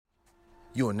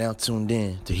You are now tuned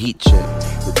in to Heat Check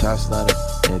with Ty Snyder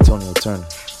and Antonio Turner,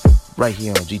 right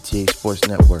here on GTA Sports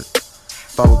Network.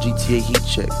 Follow GTA Heat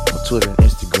Check on Twitter and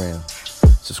Instagram.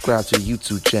 Subscribe to the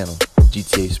YouTube channel,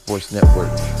 GTA Sports Network,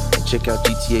 and check out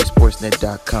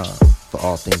GTASportsNet.com for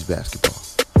all things basketball.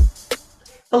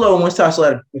 Hello, it's Ty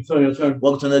Snyder. Antonio Turner.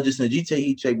 Welcome to another edition of GTA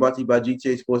Heat Check, brought to you by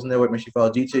GTA Sports Network. Make sure you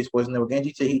follow GTA Sports Network and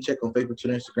GTA Heat Check on Facebook,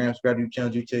 Twitter, Instagram. Subscribe to your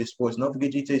channel, GTA Sports. And don't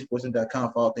forget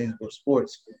GTASportsNet.com for all things about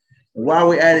sports. While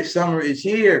we're at it, summer is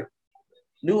here.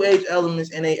 New Age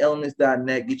Elements,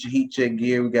 NAElements.net. Get your Heat Check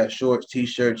gear. We got shorts,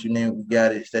 T-shirts, you name it, we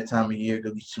got it. It's that time of year. Go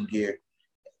get you some gear.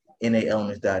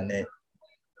 NAElements.net.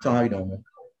 Tom, how you doing, man?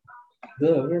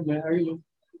 Good, man. How are you?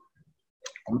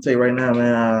 I'm gonna tell you right now,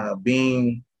 man.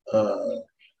 Being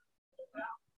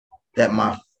that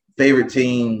my favorite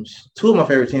teams, two of my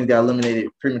favorite teams, got eliminated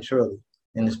prematurely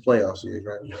in this playoff series,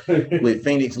 right? With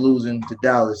Phoenix losing to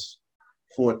Dallas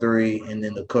 4-3, and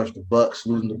then the Bucks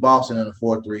losing to Boston in a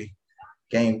 4-3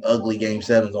 ugly game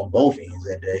sevens on both ends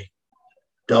that day.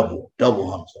 Double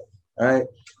humps. All right,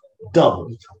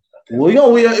 double. I don't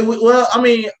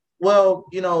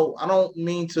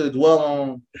mean to dwell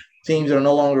on teams that are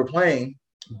no longer playing,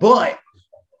 but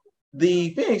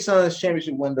the Phoenix Suns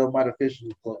championship window might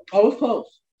officially close. Oh, it's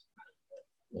close.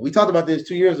 We talked about this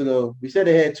 2 years ago. We said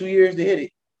they had 2 years to hit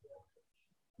it.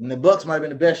 And the Bucks might have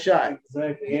been the best shot.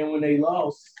 Exactly. And when they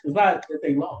lost, it's not that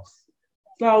they lost.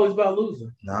 It's not always about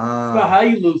losing. Nah. It's about how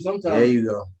you lose sometimes. There you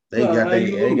go. They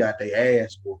got their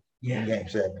ass whooped in game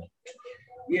 7.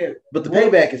 Yeah. But the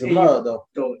payback is a blood, though.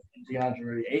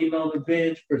 DeAndre Ayton on the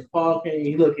bench. Chris Paul came.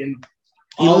 He looking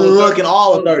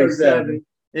all of 37.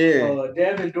 Yeah.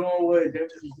 Devin doing what Devin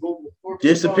was doing before.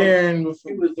 Disappearing. He was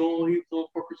doing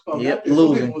for Chris Paul. Yep.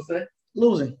 Losing.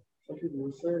 Some people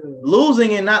would say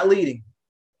losing and not leading.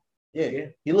 Yeah.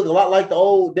 He looked a lot like the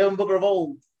old Devin Booker of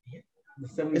old.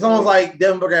 It's almost like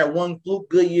Devin Booker had one fluke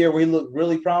good year where he looked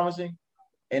really promising,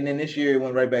 and then this year it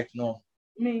went right back to normal.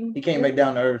 I mean, he came back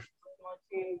down to earth.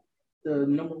 The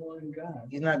number one guy.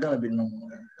 He's not gonna be the number one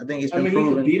guy. I think it's been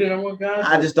proven. He can be the number one guy.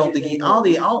 I just don't think he. Can I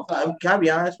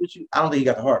be honest with you? I don't think he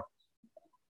got the heart.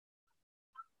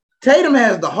 Tatum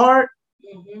has the heart.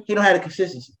 Mm-hmm. He don't have the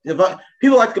consistency.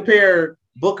 People like to compare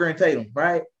Booker and Tatum,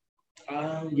 right?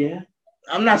 Yeah.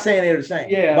 I'm not saying they're the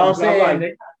same. Yeah, but I'm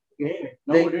saying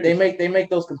they make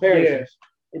those comparisons. Yeah.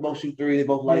 They both shoot three. They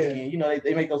both light skin. You know,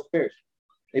 they make those comparisons.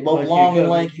 They both long and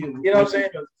lanky. You know what I'm saying?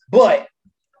 But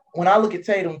when I look at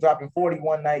Tatum dropping 40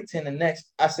 one night, 10 the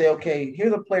next, I say, okay,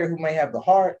 here's a player who may have the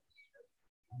heart,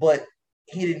 but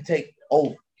he didn't take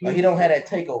over. Like, he don't have that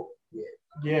takeover yet.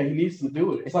 Yeah, he needs to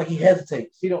do it. It's like he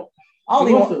hesitates. He don't. I don't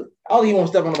even want to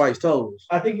step on nobody's toes.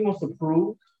 I think he wants to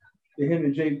prove that him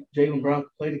and Jaylen Brown can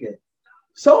play together.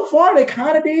 So far, they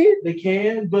kind of did. They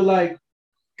can, but like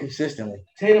consistently.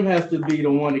 Tatum has to be the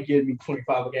one to give me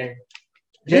 25 a game.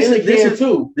 This is a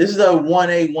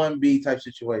 1A, 1B type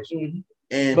situation.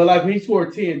 Mm-hmm. But like when he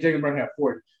scored 10, Jaylen Brown had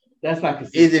 40. That's not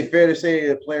consistent. Is it fair to say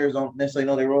that players don't necessarily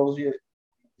know their roles yet?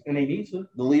 And they need to.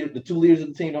 The two leaders of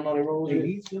the team don't know their roles yet? They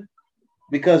need to.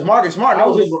 Because Marcus Smart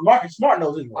knows his role. I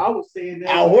was saying that.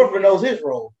 Al Horford knows his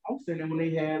role. I was saying that when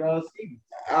they had Stevie.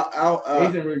 They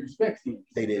didn't really respect Stevie.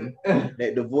 They didn't.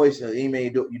 The voice of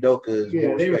Ime Udoka is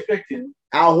they respect him.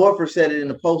 Al Horford said it in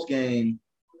the post game.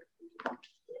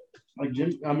 Like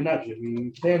not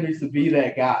Jimmy. Sam needs to be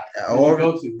that guy. Al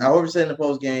Horford said in the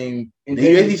post game.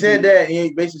 He said that. And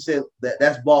he basically said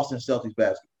that's Boston Celtics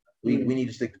basketball. We need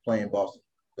to stick to playing Boston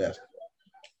basketball.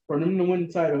 For them to win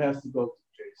the title, has to go to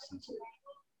Jason.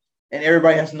 And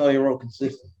everybody has to know their role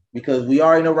consistently because we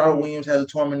already know Robert Williams has a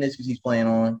torn meniscus he's playing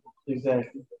on.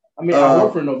 Exactly. I mean,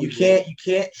 Al Horford knows. You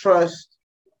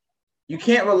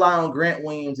can't rely on Grant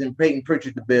Williams and Peyton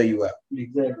Pritchard to bail you out.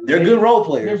 Exactly. They're good role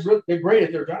players. They're great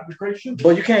at their job. They're great shooters.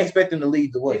 But you can't expect them to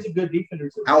lead the way. He's a good defender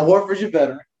too. Al Horford's your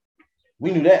veteran. We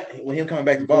knew that with him coming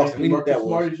back to Boston. We knew that was. Marcus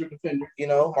Smart is your defender. You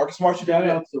know, Marcus Smart should shout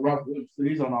out to Robert Williams. So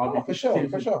he's on all for sure.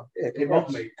 Yeah, they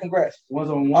both made. Congrats. One's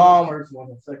on one first,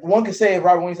 one's on second. One could say if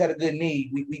Robert Williams had a good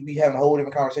knee, we'd be having a whole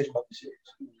different conversation about this series.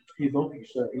 He's open.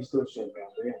 He's still shut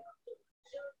down. Yeah.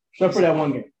 Except for that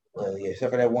one game. Well, yeah,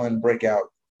 except for that one breakout.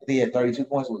 I think he had 32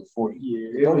 points with 40.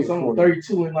 Yeah, it was something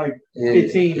 32 and like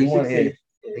 15 or 16.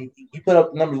 He put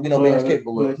up the numbers we know Bane's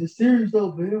capable of. But the series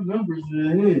though, man, numbers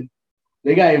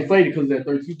they got inflated because of that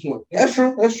 32 points. That's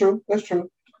true.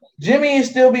 Jimmy is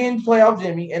still being playoff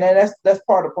Jimmy, and that's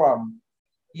part of the problem.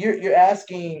 You're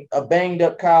asking a banged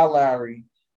up Kyle Lowry,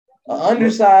 an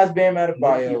undersized Bam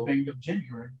Adebayo. Banged up Jimmy,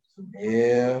 right?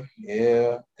 Yeah.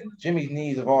 And Jimmy's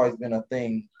knees have always been a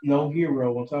thing. No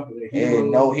hero on top of that.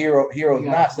 Hero is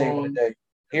not saving the day.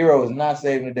 Hero is not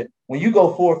saving the day. When you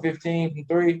go 4-15 from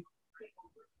 3,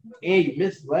 And you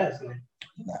missed last night.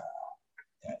 Nah.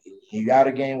 He got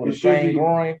a game with It a should strained be-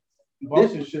 groin.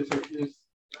 Boston should just.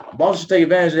 Boston should take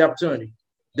advantage of the opportunity.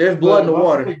 There's blood in the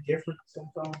water. Play different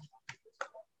sometimes.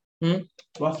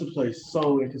 Boston plays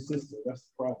so inconsistent. That's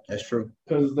the problem. That's true.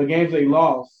 Because the games they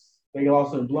lost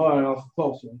in blood and also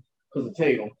close one because of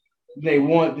Tatum. They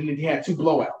won, then they had 2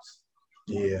 blowouts.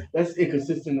 Yeah. That's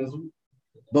inconsistent as well.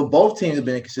 But both teams have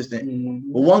been inconsistent.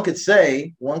 Mm-hmm. But one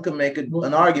could make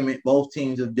an argument both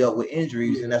teams have dealt with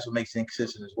injuries, and that's what makes it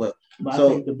inconsistent as well. But so,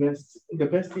 I think the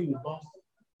best team is Boston.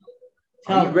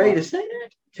 Are you ready to say that?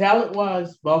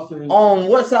 Talent-wise, Boston. On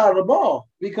what side of the ball?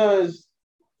 Because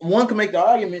one can make the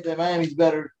argument that Miami's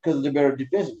better because they're better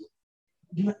defensively.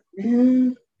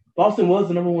 Boston was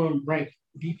the number 1 ranked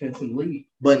defense in the league.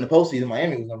 But in the postseason,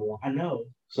 Miami was number 1. I know.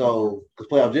 So,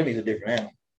 because playoff Jimmy's a different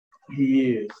animal.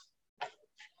 He is.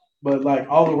 But like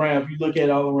all around, if you look at it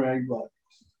all around, you're like.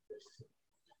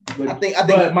 I think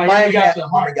Miami got the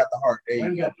heart.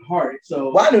 Miami got the heart.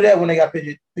 So I knew that when they got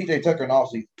PJ Tucker in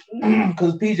offseason.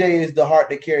 Because PJ is the heart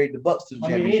that carried the Bucks to the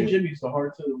championship. And Jimmy's the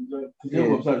heart too. Because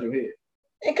they'll upside your head.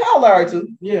 And Kyle Lowry too.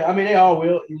 Yeah, they all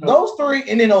will. Those 3,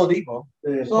 and then Oladipo.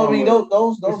 Yeah, so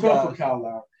those it's guys. For Kyle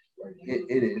Lowry.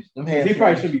 It is. He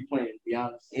probably should be playing, to be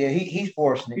honest. Yeah, he's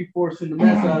forcing it. He's forcing the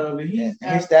mess out of it.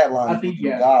 His stat line. I think he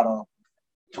got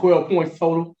 12 points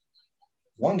total.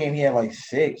 One game he had like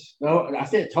 6. No, I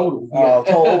said total.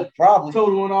 Total, probably.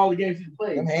 Total in all the games he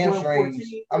played. Them hamstrings.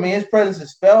 His presence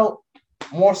is felt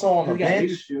more so on the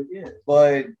bench.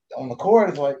 But on the court,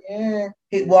 it's like, I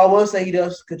will say he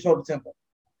does control the tempo.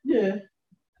 Yeah.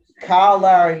 Kyle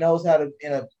Lowry knows how to,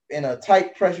 in a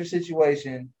tight pressure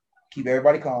situation, keep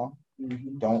everybody calm.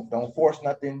 Mm-hmm. Don't force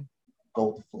nothing. Go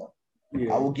with the flow.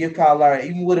 Yeah. I will give Kyle Lowry,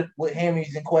 even with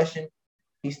hammies in question,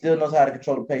 he still knows how to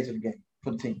control the pace of the game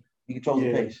for the team. He controls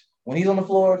the pace. When he's on the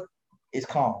floor, it's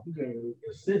calm.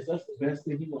 Assist, that's the best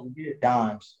thing he's going to get.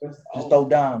 Dimes. Just throw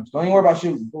dimes. Don't even worry about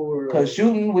shooting. Because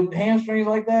shooting with hamstrings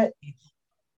like that,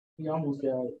 he almost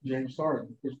got James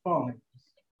Harden. His falling.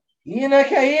 He in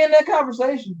that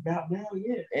conversation. About now,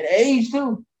 yeah. And age,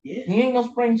 too. Yeah. He ain't no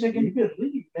spring chicken. He been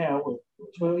league now,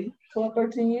 12,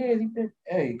 13 years.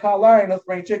 Kyle Lowry ain't no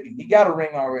spring chicken. He got a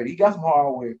ring already. He got some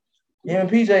hardware. Him and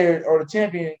PJ are the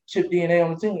championship DNA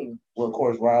on the team. Well, of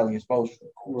course, Riley and Spoelstra,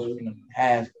 of course,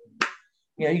 has.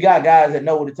 You got guys that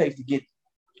know what it takes to get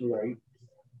right.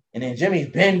 And then Jimmy's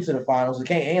been to the finals. It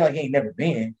ain't like he ain't never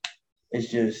been. It's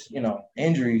just,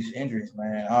 injuries,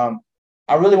 man.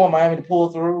 I really want Miami to pull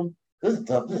through. This is a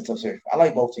tough series. I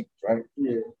like both teams, right?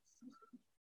 Yeah.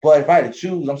 But if I had to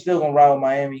choose, I'm still gonna ride with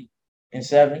Miami in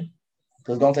 7.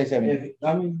 Because it's gonna take 7.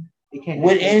 It can't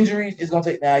with injuries, it's gonna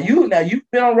take. Now you've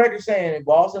been on record saying if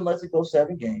Boston lets it go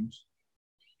 7 games,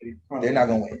 they're not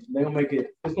gonna win. They're gonna make it.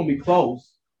 It's gonna be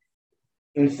close.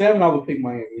 In 7, I would pick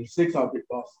Miami. In 6, I would pick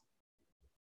Boston.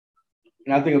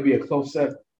 And I think it'll be a close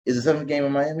 7. Is the 7th game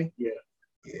in Miami? Yeah.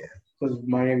 Yeah. Because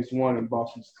Miami's 1 and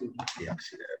Boston's 2. Yeah, I can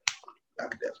see that. I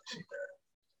can definitely see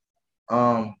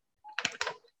that.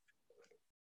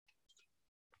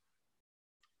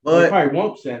 But they probably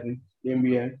won't 7, the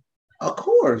NBA. Of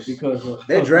course. Because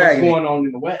they're dragging what's going on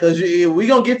in the West. Because we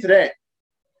gonna get to that.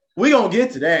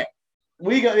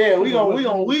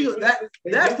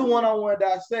 That's the one I want to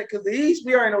dissect because the East,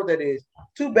 we already know what that is.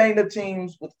 2 banged up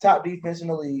teams with the top defense in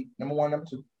the league, number 1, number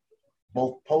 2,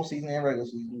 both postseason and regular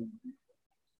season,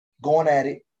 going at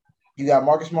it. You got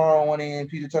Marcus Smart on one end,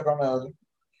 Peter Tucker on the other.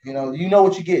 You know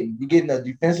what you're getting. You're getting a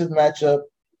defensive matchup.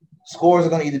 Scores are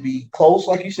going to either be close,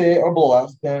 like you said, or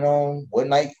blowouts, depending on what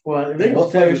night. Well, they what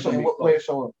players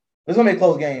show up. It's going to be a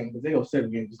close game. If they go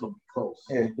 7 games, it's going to be close.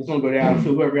 Yeah. It's going to go down to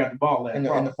whoever got the ball last. In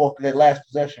the fourth, that last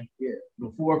possession. Yeah.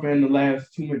 The fourth and the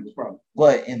last 2 minutes, probably.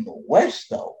 But in the West,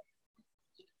 though.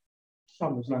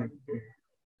 Something's not even fair.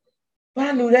 But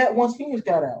I knew that once Phoenix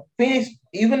got out. Phoenix,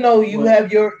 even though you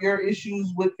have your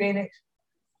issues with Phoenix,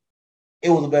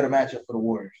 it was a better matchup for the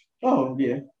Warriors. Oh,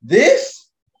 yeah. This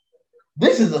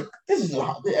is a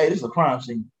crime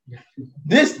scene.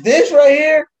 This right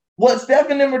here, what Steph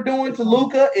and them are doing to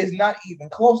Luka is not even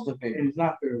close to fair. It's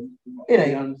not fair. It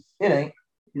ain't.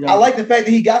 I like the fact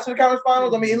that he got to the conference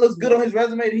finals. I mean, it looks good on his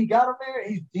resume that he got him there.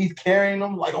 He's carrying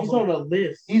them like he's on the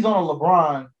list. He's on a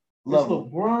LeBron level.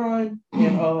 It's LeBron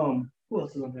and who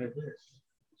else is on that list?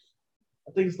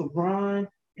 I think it's LeBron,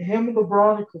 him and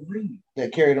LeBron and Kareem.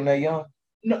 That carried him that young.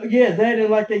 No, yeah, that and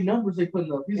like they numbers they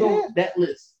putting up. He's on that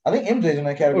list. I think MJ's in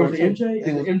that category. Or is it MJ?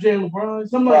 MJ and LeBron?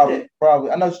 Something like that.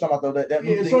 Probably. I know what you're talking about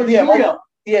though.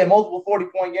 He had multiple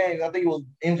 40-point games. I think it was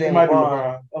MJ and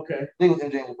LeBron. Okay. I think it was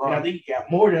MJ and LeBron. And I think he got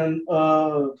more than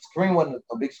Kareem wasn't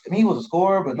a big. I mean, he was a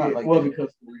scorer, but not like. Well,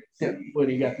 because when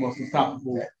he got the most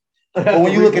unstoppable But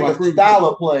when you look at the style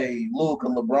of play, Luka,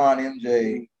 LeBron,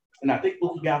 MJ, and I think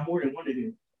Luka got more than one of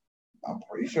them. I'm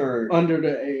pretty sure under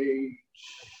the age.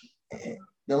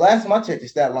 The last time I checked, the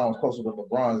stat line was closer to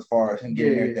LeBron as far as him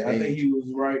getting there at that age. I think he was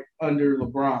right under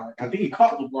LeBron. I think he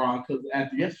caught LeBron because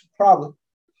after yesterday.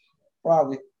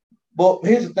 Probably. But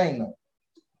here's the thing, though.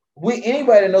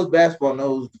 Anybody that knows basketball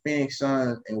knows the Phoenix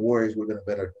Suns and Warriors would have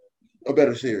been a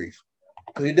better series.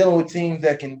 Because you're dealing with teams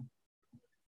that can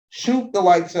shoot the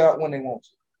lights out when they want to.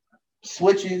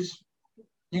 Switches.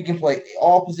 You can play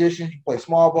all positions. You can play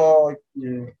small ball.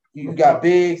 Yeah. You got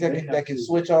bigs that can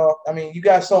switch off. I mean, you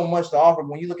got so much to offer.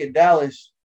 When you look at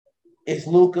Dallas, it's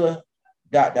Luka, ...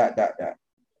 Right.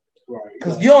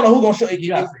 Because you don't know who's gonna show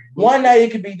it. One night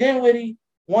it could be Dinwiddie.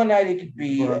 One night it could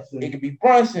be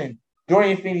Brunson,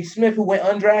 Dorian Finney-Smith, who went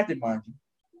undrafted, mind you.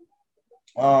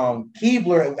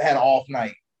 Keebler had an off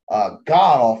night, god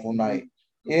awful night.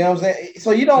 You know what I'm saying?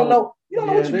 So you don't know. You don't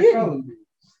know what you're getting.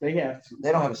 They have to.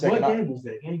 They don't have a second. What game was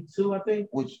that? Game 2, I think.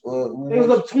 Which it was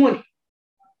up 20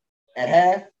 at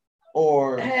half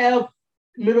or half,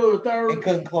 middle of the third, and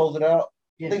couldn't close it out.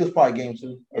 Yeah. I think it was probably game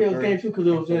 2. Yeah, it was game 2 because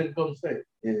it was in Golden State.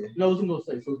 Yeah. No, it was in Golden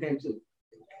State, so it was game 2.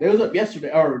 They was up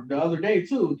yesterday or the other day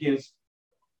too against.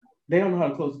 They don't know how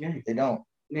to close the game. They don't.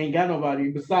 They ain't got nobody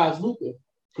besides Luka.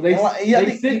 So they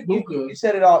sent Luka. You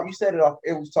set it off.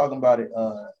 It was talking about it.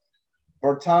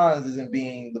 Bertans isn't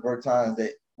being the Bertans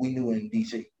that we knew in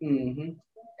DC,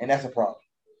 and that's a problem.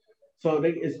 So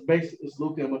it's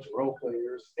Luka and a bunch of role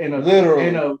players and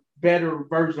a better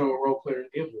version of a role player than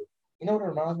Gibson. You know what it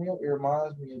reminds me of? It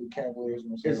reminds me of the Cavaliers.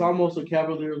 It's almost a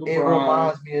Cavaliers. It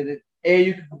reminds me of it. And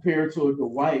you can compare it to a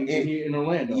Dwight in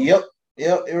Orlando. Yep.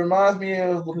 It reminds me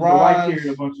of LeBron's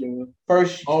a bunch of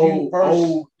first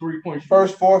 3-point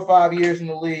first 4 or 5 years in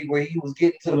the league where he was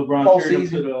getting to the postseason.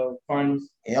 To the finals.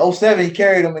 In 2007, he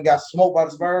carried them and got smoked by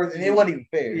the Spurs, and it wasn't even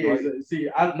fair. Yeah, right? See,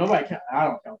 I don't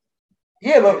count.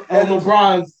 Yeah, but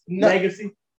LeBron's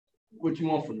legacy, what you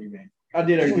want from me, man? I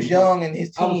did everything. He was young and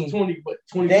his team. I was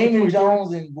 20. Damon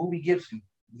Jones and Boobie Gibson.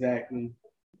 Exactly.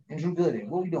 And Drew Gooden.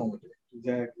 What are we doing with it?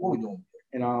 Exactly. What are we doing?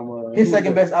 And his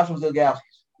second best option was Ilgauskas.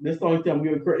 That's the only thing we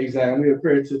would credit. Exactly. We would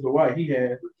credit to Dwight. He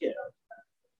had. Yeah.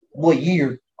 What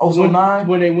year? 09?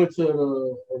 When they went to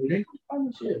the.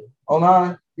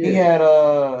 09? Yeah. He had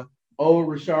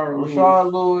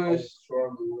Rashard Lewis.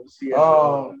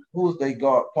 Who was they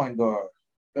guard? Point guard.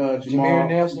 Jameer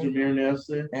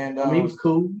Nelson. And he was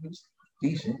cool. He was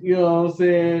decent. You know what I'm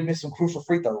saying? Missed some crucial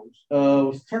free throws.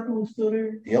 Was Turkle still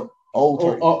there? Yep. Old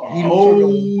Turkle.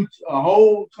 A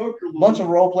whole Turkle. Bunch of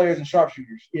role players and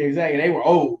sharpshooters. Yeah, exactly. They were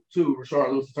old too.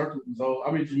 Rashard Lewis and Turkle was old.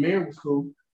 I mean, Jameer was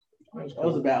cool. That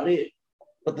was about it.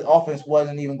 But the offense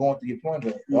wasn't even going through your point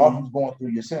guard. The offense was going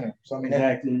through your center. So, I mean,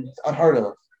 it's unheard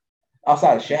of.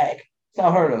 Outside of Shaq. It's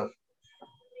unheard of.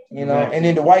 You know, and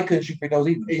then the White couldn't shoot free throws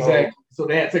either. Exactly. So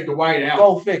they had to take the White out.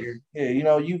 Go figure. Yeah, you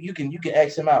know, you can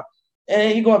X him out. And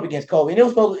then you go up against Kobe. And it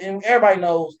was supposed to, and everybody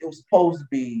knows it was supposed to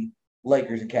be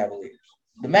Lakers and Cavaliers.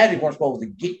 The Magic weren't supposed to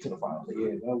get to the finals.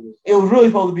 It was really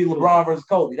supposed to be LeBron versus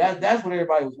Kobe. That's what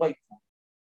everybody was waiting for.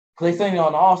 Because they seen it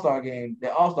on the All-Star game,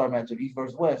 the All-Star matchup, East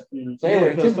versus West. So they were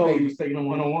anticipating. Was taking them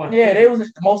one-on-one. Yeah, they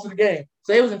was most of the game.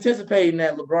 So they was anticipating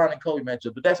that LeBron and Kobe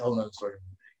matchup, but that's a whole nother story.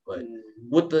 But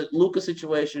with the Luka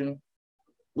situation,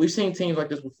 we've seen teams like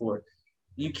this before.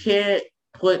 You can't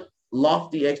put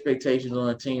lofty expectations on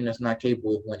a team that's not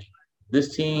capable of winning.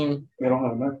 This team, they don't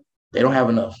have enough. They don't have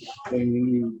enough. They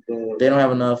don't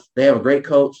have enough. They have a great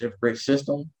coach. They have a great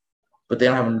system, but they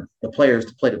don't have the players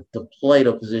to play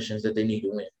the positions that they need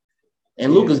to win.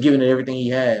 And Luka's giving it everything he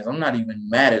has. I'm not even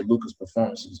mad at Luka's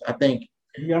performances. I think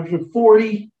he averaged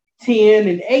 40, 10,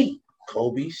 and 8.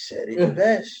 Kobe said it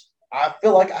best. I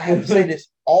feel like I have to say this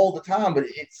all the time, but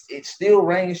it still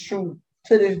reigns true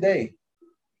to this day.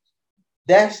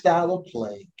 That style of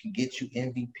play can get you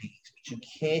MVPs, but you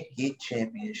can't get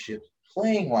championships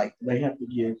playing like that.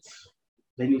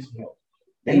 They need some help.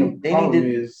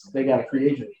 They got a free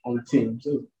agent on the team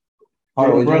too.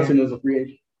 Hardaway Brunson is a free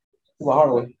agent. Who about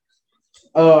Hardaway?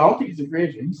 I don't think he's a free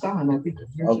agent. He signed, I think.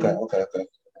 Okay.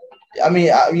 I mean,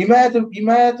 you might have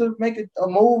to make a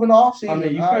move in the offseason. I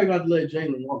mean, you probably got to let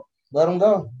Jalen walk. Let him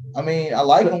go. I mean, I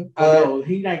like him. I know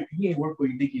he ain't worth what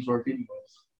you think he's worth anyways.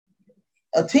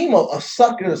 A team of a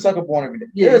sucker born every day.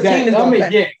 Yeah, exactly.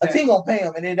 A team gonna pay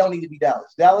him, and it don't need to be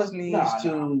Dallas. Dallas needs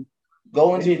to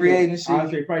go into free agency.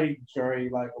 Honestly, probably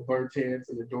trade like a Bertans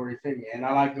and a Dory thing, and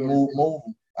I like move.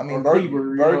 I mean,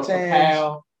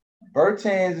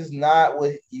 Bertans is not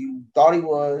what you thought he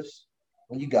was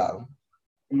when you got him.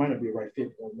 It might not be a right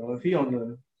fit though. If he on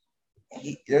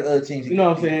there are other teams. You know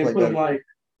what I'm saying? Put him like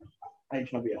I ain't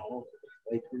trying to be a home.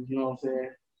 Like, you know what I'm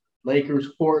saying? Lakers,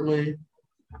 Portland.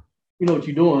 You know what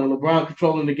you're doing. LeBron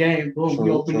controlling the game. Boom, True,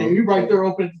 you open true, it. You right true. there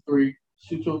open at the three.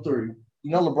 Shoot your three. You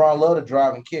know LeBron love to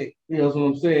drive and kick. You know what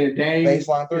I'm saying? Dame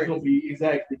Baseline three. It's gonna be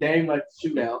exactly Dame like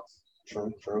shootouts.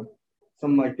 True, true.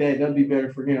 Something like that. That'd be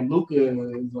better for him.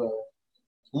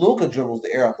 Luka dribbles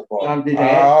the air off the ball. and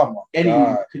God. he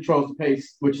controls the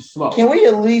pace, which is slow. Can we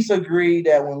at least agree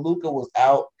that when Luka was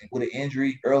out with an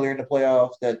injury earlier in the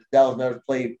playoffs, that Dallas never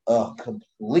played a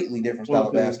completely different style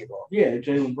of basketball? Yeah,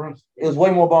 Jalen Brunson. It was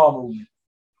way more ball movement.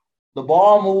 The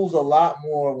ball moves a lot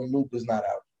more when Luka's not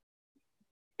out.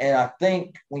 And I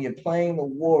think when you're playing the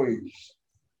Warriors,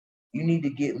 you need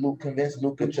to convince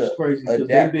Luka to crazy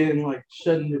adapt. They've been like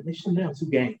shutting down 2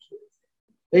 games.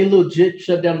 They legit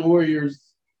shut down the Warriors'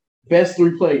 best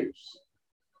 3 players,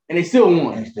 and they still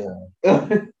won.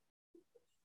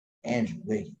 Andrew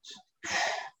Wiggins.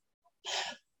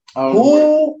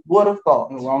 Who would have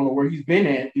thought? I don't know where he's been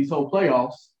at these whole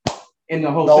playoffs. In the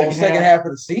whole second half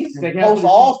of the season, post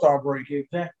All-Star break.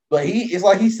 Exactly. But it's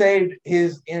like he saved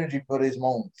his energy for these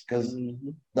moments because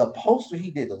the poster he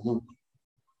did to Luka.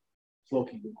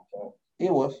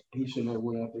 It was. He shouldn't have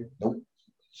went out there. Nope.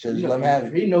 Should just let him have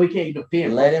it. He know he can't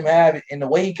defend. Let him have it. And the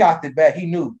way he cocked it back, he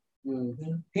knew.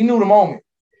 Mm-hmm. He knew the moment.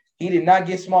 He did not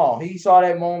get small. He saw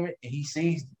that moment and he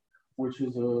seized it. Which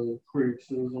is a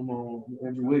criticism on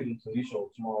Andrew Wiggins. He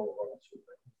showed small.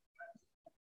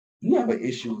 You have an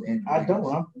issue with Andrew I don't.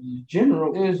 I'm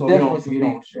general. It's so definitely you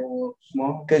don't show up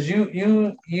small. Because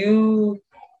you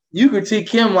critique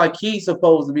him like he's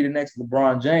supposed to be the next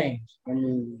LeBron James. I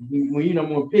mean, when you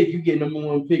number 1 pick, you get number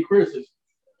 1 pick criticism.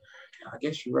 I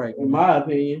guess you're right. In my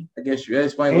opinion. I guess you're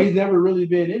right. He's never really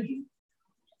been injured.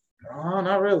 No,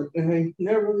 not really. He's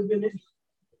never really been injured.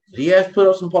 He has put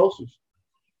up some posters.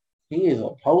 He is a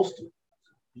poster.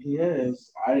 He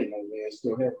has. I didn't know man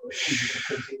still had.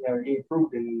 He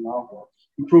improved it.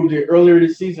 He proved it earlier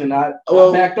this season. I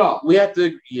backed off. We have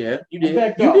to. Yeah, you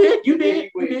did. You did.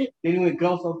 Then he went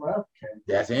ghost. I was like, okay.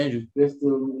 That's Andrew. That's the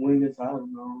win. I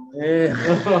don't know.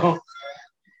 Yeah.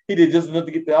 He did just enough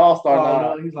to get the All-Star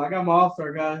now. No, he's like, I'm an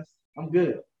All-Star, guys. I'm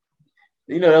good.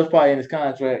 You know, that was probably in his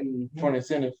contract for an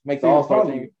incentive. Make the All-Star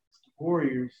team.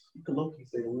 Warriors, you can look and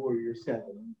say the Warriors have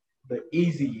the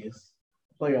easiest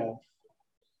playoff.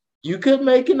 You could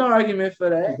make an argument for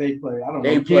that. They play,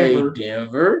 played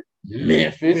Denver,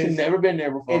 Memphis, and never been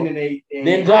there before. And then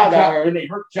Ja got hurt. And they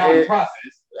hurt Ja in the process.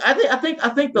 I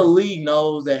think the league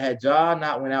knows that had Ja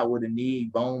not went out with a knee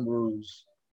bone bruise,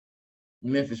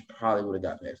 Memphis probably would have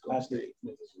got past Golden State.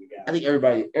 I think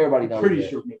everybody knows. Pretty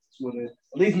sure Memphis would have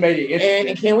at least made it interesting.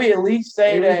 And can we at least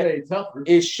say that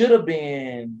it should have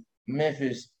been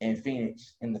Memphis and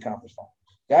Phoenix in the conference finals?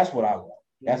 That's what I want.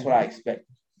 That's what I expect.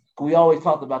 We always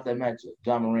talked about that matchup,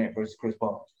 John Morant versus Chris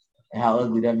Paul, and how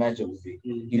ugly that matchup would be.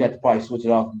 You'd have to probably switch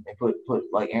it off and put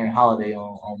like Aaron Holiday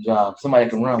on job. Somebody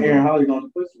that can run. Aaron Holiday going to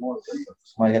put some more.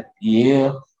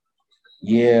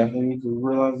 Yeah. They need to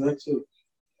realize that too.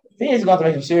 Phoenix is going to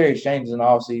make some serious changes in the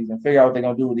offseason and figure out what they're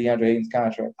going to do with DeAndre Ayton's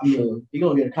contract. I'm sure. He's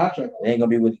going to get a contract. They ain't going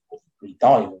to be what he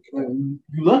thought he would get.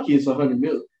 You lucky it's $100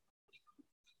 million.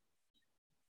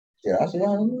 Yeah, I said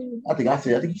 $100 million. I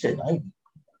think you said 90.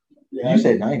 Yeah, you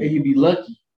said 90. And you'd be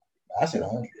lucky. I said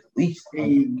 100 at least. Give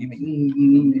me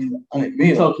 $100 million.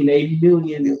 You're talking $80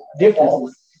 million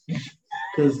difference.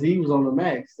 Because he was on the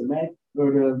max. The max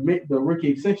or the rookie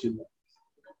extension.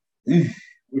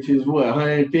 Which is what,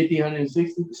 150,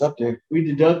 160? It's up there. We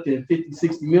deducted 50,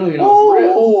 60 million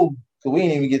off so we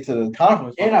didn't even get to the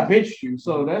conference. And I benched you,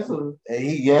 so that's a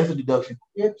that's a deduction.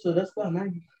 Yep, so that's about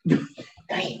 90.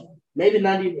 Damn. Maybe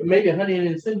 90, maybe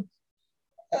 170.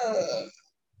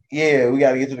 Yeah, we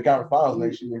gotta get to the conference finals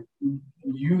next year.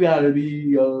 You gotta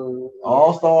be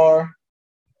all-star,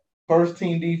 first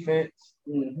team defense,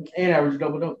 and average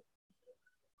double.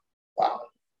 Wow.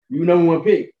 You number 1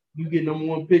 pick. You get number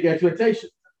 1 pick expectation.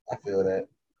 I feel that.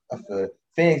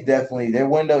 Phoenix definitely, their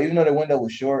window, even though their window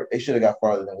was short, they should have got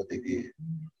farther than what they did.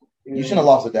 Yeah. You shouldn't have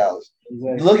lost to Dallas.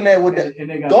 Exactly. You're looking at what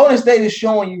Golden State is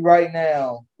showing you right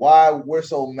now why we're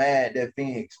so mad that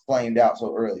Phoenix flamed out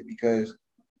so early, because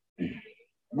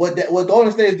what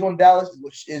Golden State is doing Dallas,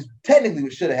 which is technically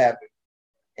what should have happened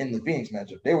in the Phoenix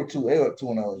matchup. They were 2-0 as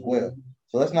well.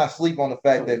 So let's not sleep on the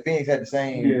fact that Phoenix had the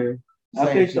same. Yeah, I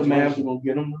think the Mavs are gonna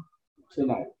get them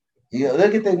tonight. Yeah,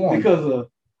 look at they won because of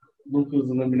Luka's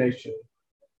elimination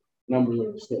numbers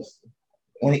are disgusting.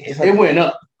 It went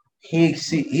up. He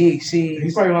exceeds.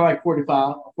 He's probably on like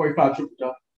 45 triple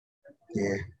double.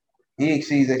 Yeah, he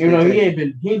exceeds. You know, he ain't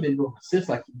been doing assists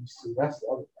like he used to. That's the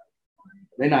other thing.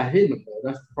 They're not hitting him though.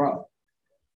 That's the problem.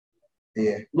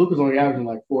 Yeah, Luka's only averaging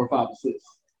like 4 or 5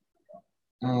 assists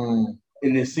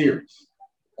in this series.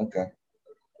 Okay.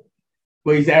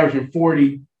 But he's averaging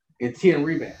 40 and 10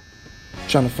 rebounds.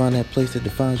 Trying to find that place that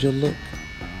defines your look?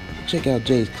 Check out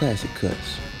Jay's Classic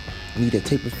Cuts. Need a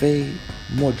taper fade,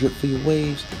 more drip for your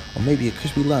waves, or maybe a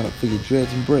crispy lineup for your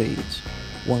dreads and braids?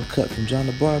 One cut from John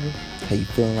the Barber, how you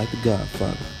feeling like the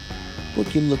Godfather?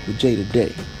 Book your look with Jay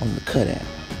today on the Cut app.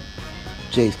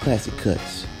 Jay's Classic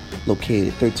Cuts, located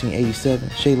at 1387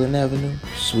 Shaylin Avenue,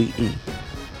 Suite E.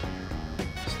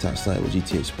 It's Ty Slatter with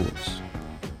GTA Sports.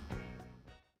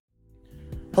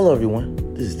 Hello everyone,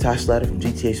 this is Ty Slatter from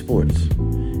GTA Sports.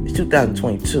 It's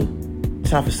 2022,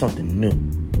 time for something new.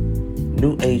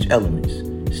 New age elements.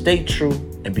 Stay true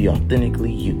and be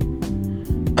authentically you.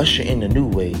 Usher in the new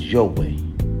ways your way.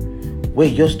 Wear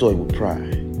your story with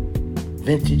pride.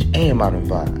 Vintage and modern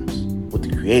vibes with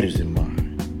the creators in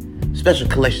mind. Special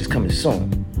collections coming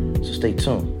soon, so stay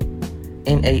tuned.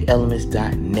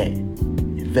 NAElements.net.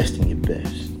 Invest in your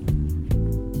best.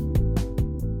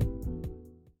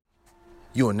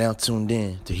 You are now tuned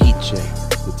in to Heat Check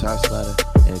with Ty Slatter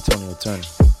and Antonio Turner,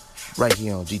 right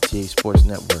here on GTA Sports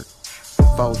Network.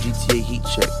 Follow GTA Heat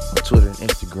Check on Twitter and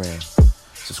Instagram.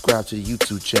 Subscribe to the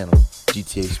YouTube channel,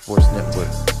 GTA Sports Network,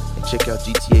 and check out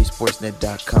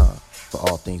GTASportsNet.com for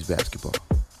all things basketball.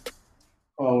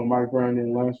 Oh, Mike Brown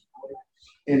in last,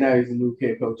 and now he's the new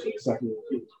head coach of the second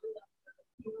team.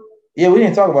 Yeah, we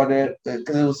didn't talk about that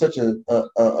because it was such a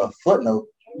footnote.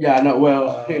 Yeah, I know.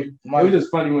 Well, it was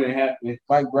just funny when it happened.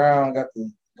 Mike Brown got the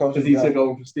coach because he took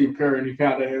over for Steve Kerr, and he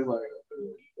found out he was like,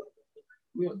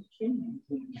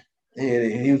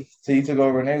 yeah, he took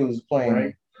over and they was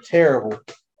playing terrible.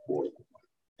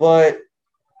 But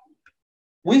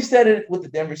we said it with the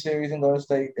Denver series in Golden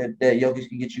State that Jokic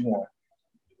can get you one.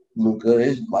 Luka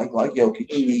is like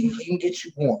Jokic. He can get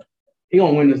you one. He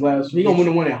gonna win this last. He gonna win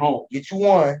the one at home. Get you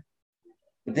one.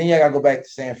 But then you gotta go back to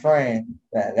San Fran.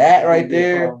 That right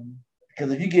there.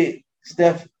 Because if you get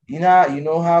Steph, you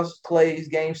know how Clay's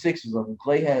game sixes of him.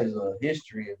 Clay has a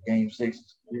history of game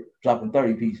sixes, dropping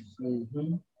 30 pieces,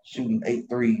 shooting 8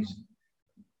 threes,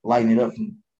 lighting it up.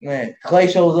 Man, Clay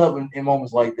shows up in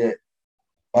moments like that.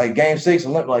 Like game 6,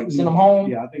 like send them home.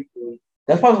 Yeah, I think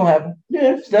that's probably gonna happen.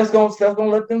 Yeah, Steph's gonna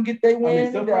let them get their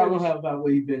win. Steph probably gonna have about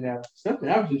what he's been at. Steph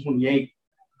averaging 28.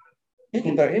 He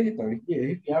can 30. Yeah,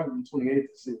 he's averaging 28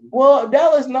 this season. Well,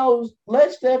 Dallas knows.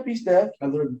 Let Steph be Steph. I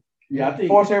think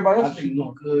force everybody else. I think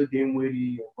no good,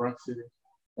 Dinwiddie, or Brunson.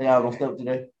 They all gonna step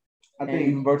today. I think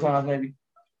even Bertans maybe.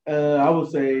 I would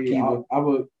say I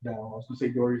was gonna say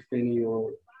Dorius Finney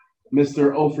or Mr.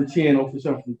 0 for 10, 0 for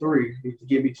 7 from 3. He could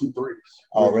give me 2 threes.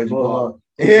 Oh, Reggie Bullock.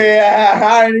 Yeah,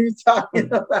 I ain't even talking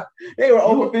about. They were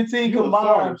over 15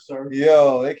 combined. Sir.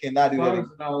 Yo, they cannot do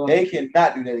that. They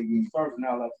cannot do that again. Stars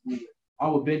now left to do that. I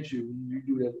would bet you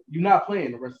do that. You're not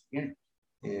playing the rest of the game.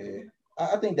 Yeah,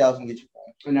 I think Dallas can get you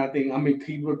points. And I think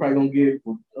Cuban probably gonna get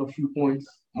a few points.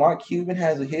 Mark Cuban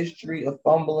has a history of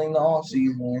fumbling the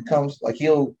offseason when it comes like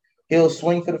he'll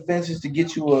swing for the fences to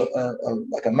get you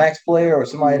a max player or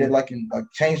somebody that can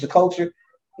change the culture.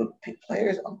 But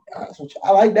players, I'm honest with you,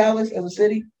 I like Dallas as a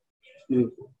city. It's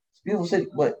a beautiful city,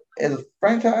 but as a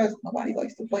franchise, nobody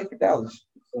likes to play for Dallas.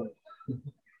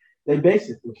 They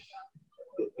basically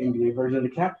the NBA version of the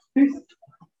Cowboys.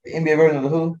 The NBA version of the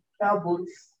who? Cowboys.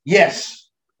 Yes,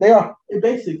 they are. It's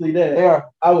basically that. They are.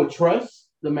 I would trust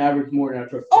the Mavericks more than I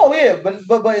trust. Oh yeah, but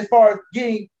as far as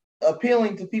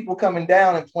appealing to people coming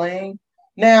down and playing.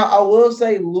 Now, I will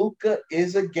say Luka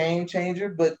is a game changer,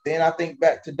 but then I think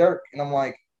back to Dirk, and I'm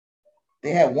like,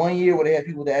 they had 1 year where they had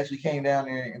people that actually came down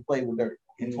there and played with Dirk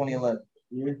in 2011.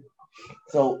 Yeah.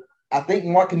 So I think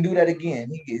Mark can do that again.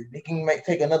 He can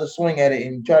take another swing at it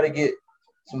and try to get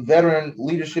some veteran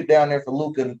leadership down there for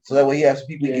Luka, so that way he has some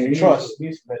people he can trust.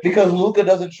 Because Luka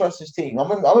doesn't trust his team. I'm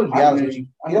gonna be honest with you.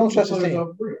 He don't trust his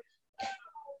team.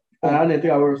 And I didn't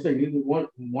think I would ever say either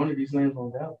one of these names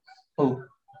on Dallas. Who?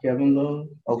 Kevin Love.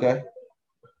 Okay.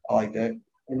 I like that.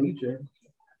 And EJ.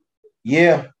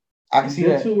 Yeah. I can see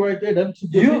that. Two right there. That's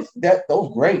two.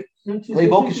 Those great. They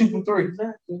both can shoot from 3.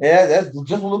 Exactly. Yeah, that's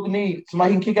just what Luka needs.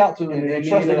 Somebody he can kick out to and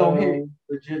trust they're gonna hit.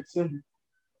 Legit center.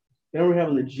 They don't have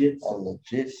a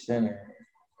legit center.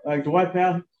 Like Dwight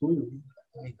Powell. I'm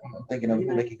thinking of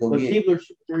who they could go get. Keebler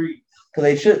shoot 3.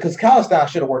 Because Kallenstein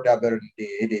should have worked out better than it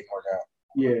did. It didn't work out.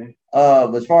 Yeah.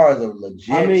 But as far as a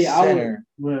legit center.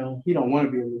 He don't want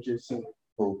to be a legit center.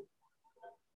 Who?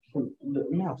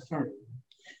 Mouse Turner.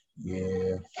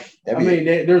 Yeah.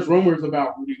 There's rumors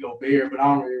about Rudy Gobert, but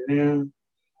I don't really know.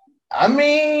 I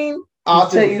mean, I'll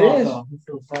tell you this. He's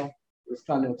still soft. It's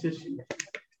kind of tissue.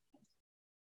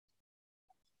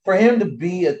 For him to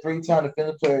be a 3-time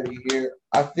Defensive Player of the Year,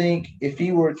 I think if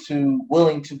he were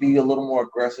willing to be a little more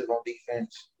aggressive on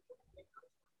defense,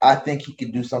 I think he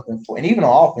could do something for, and even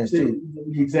on offense too.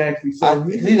 Exactly. So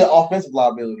he's an offensive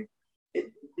liability.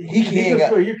 He ain't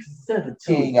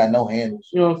got no handles.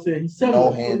 You know what I'm saying? He's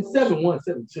 7'1",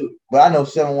 7'2". But I know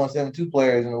 7'1", 7'2"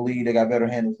 players in the league that got better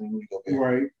handles than Rudy Gobert.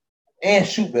 Right. And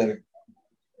shoot better.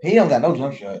 He don't got no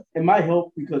jump shot. It might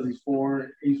help because he's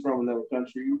foreign. He's from another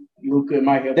country. Luka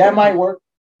might help. That might work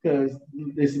because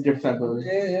it's a different type of.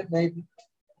 Yeah, maybe.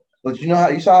 But you know how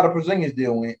you saw how the Porzingis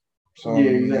deal went. So yeah,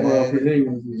 exactly. Well,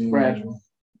 Porzingis is fragile,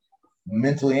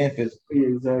 mentally and physically. Yeah,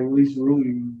 exactly. At least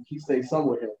Rudy, he stays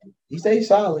somewhat healthy. He stays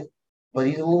solid, but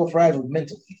he's a little fragile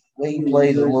mentally. The way he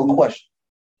plays is a little questionable.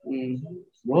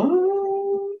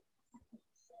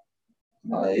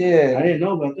 What? Yeah. I didn't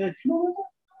know about that. You know that?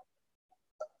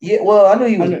 Yeah, well, I knew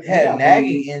he had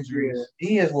nagging injuries. Yeah.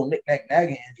 He has little knick-knack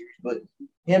nagging injuries, but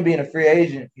him being a free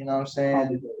agent, you know what I'm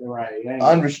saying? Right.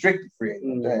 Unrestricted free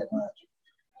agent, that much.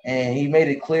 And he made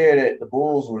it clear that the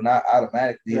Bulls were not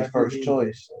automatically his first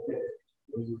choice.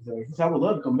 I would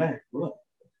love to come back. Look.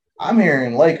 I'm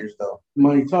hearing Lakers, though.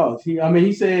 Money talks. He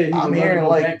said I'm hearing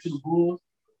Lakers. Back to the Bulls.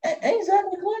 Ain't Zach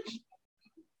in the clutch?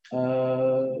 I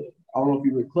don't know if he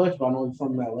was clutch, but I know he's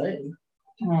from LA.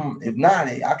 If not,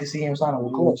 I could see him signing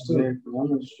with Clutch too.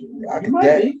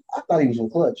 Exactly. I thought he was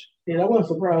with Clutch. Yeah, that wouldn't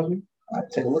surprise me. I'd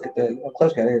take a look at that.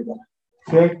 Clutch got everybody.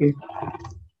 Exactly.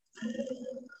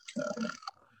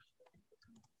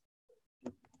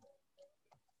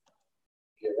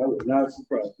 Yeah, that would not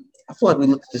surprise me. I feel like we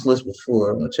looked at this list before.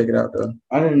 I'm gonna check it out though.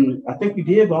 I think we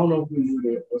did, but I don't know if we knew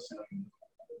that.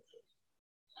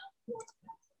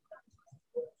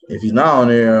 If he's not on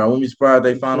there, I wouldn't be surprised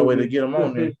they find a way to get him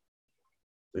on there.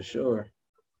 For sure.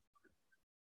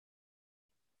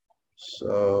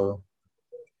 So,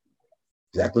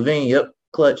 Zach LaVine, yep,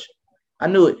 Clutch. I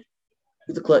knew it.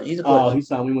 He's a clutch. Oh, he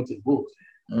signed. We went to the Bulls.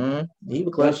 He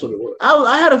was Clutch. That's what it was.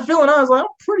 I had a feeling. I was like, I'm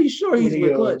pretty sure he's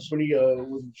with Clutch. When he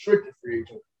was restricted free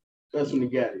agent, that's when he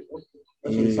got it.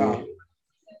 That's when he signed.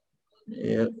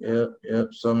 Yep.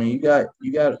 So I mean, you got.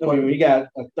 I mean, we got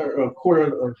a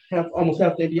quarter or half, almost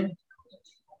half the NBA.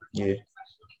 Yeah.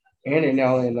 And they're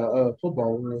now in the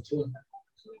football world too.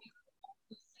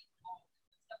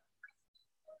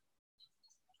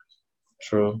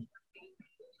 True.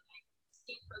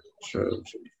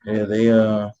 Yeah, they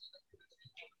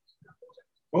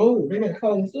Oh, they got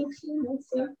Colin Sexton.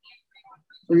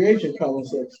 Free agent Colin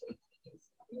Sexton.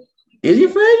 Is he a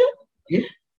free agent? Yeah.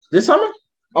 This summer?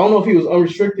 I don't know if he was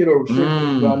unrestricted or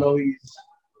restricted, but I know he's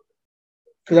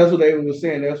because that's what they were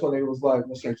saying. That's why they was like,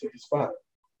 "What's their ticket spot?"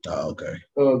 Oh, okay.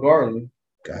 Garland.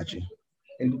 Got you.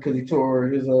 And because he tore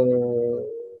his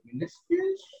meniscus,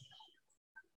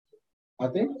 I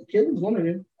think Achilles, one of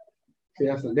them. See,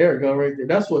 there we go, right there.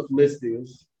 That's what the list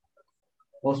is.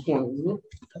 What's point?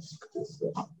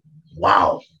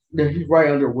 Wow. He's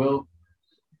right under Will.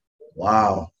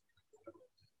 Wow.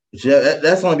 Yeah,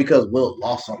 that's only because Will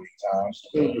lost so many times.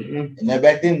 Mm-hmm. And then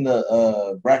back then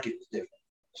the bracket was different.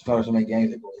 As far as how many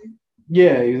games they played.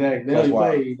 Yeah, exactly. That's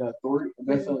why. Played three.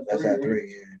 That's at 3,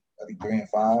 yeah. I think 3 and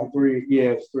 5. 3, yeah,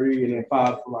 it's 3 and then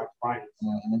 5 for like finals.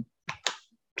 Mm-hmm.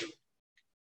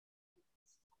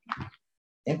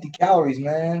 Empty calories,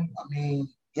 man. I mean,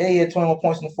 yeah, he had 21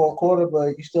 points in the fourth quarter,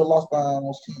 but you still lost by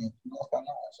almost 10. You lost by 9.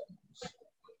 So.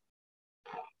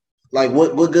 Like,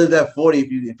 what good is that 40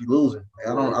 if you losing? Like,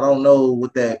 I don't know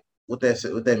what that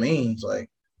means. Like,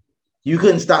 you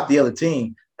couldn't stop the other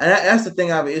team, and that's the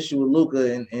thing I have an issue with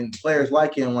Luka and players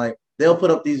like him. Like, they'll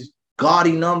put up these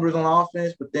gaudy numbers on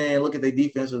offense, but then look at their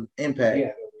defensive impact.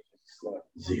 Yeah.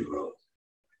 0.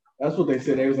 That's what they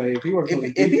said. They was like,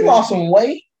 if he lost some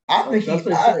weight, I think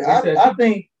I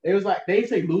think it was like they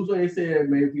say lose weight. They said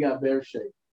maybe if he got better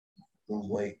shape. Lose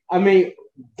weight. I mean,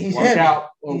 he's work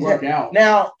out.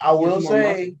 Now I will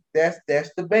say that's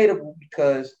debatable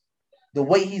because the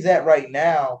weight he's at right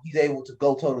now, he's able to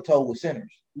go toe to toe with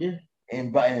centers. Yeah.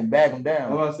 And bag them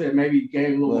down. Well, I said maybe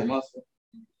gain a little muscle.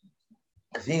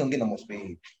 Because he ain't gonna get no more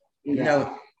speed. Yeah. You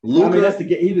know, Luka. I mean, that's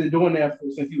he's been doing that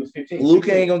since he was 15.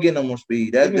 Luka ain't gonna get no more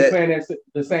speed. He's been playing that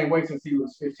the same way since he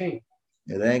was 15.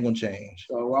 Yeah, that ain't gonna change.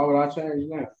 So why would I change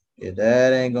now? Yeah,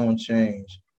 that ain't gonna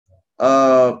change.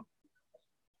 But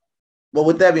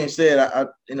with that being said, I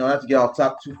not to get off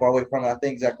top too far away from it. I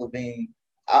think Zach LaVine,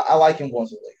 I like him going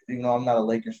to the Lakers. Even though I'm not a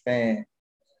Lakers fan,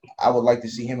 I would like to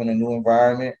see him in a new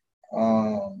environment.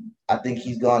 I think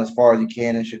he's gone as far as he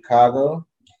can in Chicago.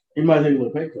 He might take a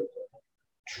little pay cut.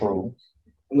 True.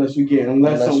 Unless we can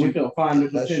find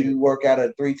unless you work out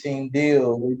a 3-team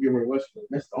deal.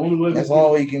 That's the only way. That's the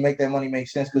only way you can make that money make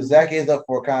sense because Zach is up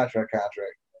for a contract.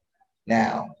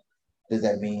 Now, does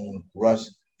that mean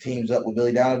Russ teams up with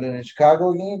Billy Donovan in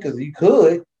Chicago again? Because he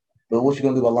could. But what you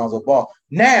gonna do about Lonzo Ball?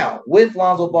 Now, with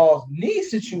Lonzo Ball's knee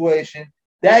situation,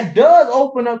 that does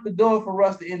open up the door for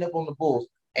Russ to end up on the Bulls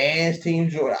and Team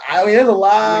Jordan. I mean, there's a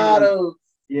lot of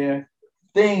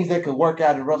things that could work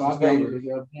out in Russell's favor.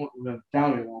 Down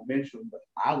there on bench him, but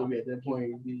I would be at that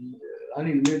point. I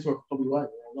need a mentor for Kobe White.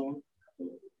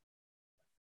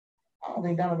 I don't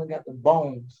think Donovan got the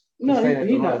bones. No,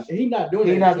 he's not doing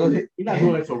it. He's not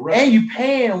doing it for Russ. And you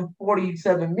pay him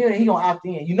 $47 million. He gonna opt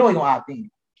in. You know he gonna opt in.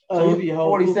 So he'll be a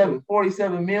whole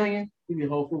 47 million. He'll be a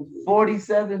whole fool.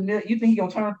 47 million. You think he gonna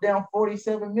turn down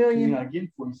 47 million? He's not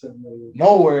getting 47 million.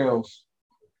 Nowhere else.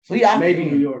 So he maybe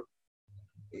New York.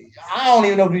 I don't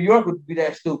even know if New York would be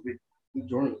that stupid.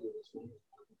 Jordan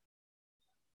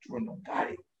don't got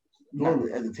it. Jordan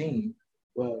as a team.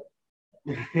 Well,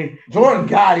 Jordan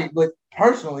got it, but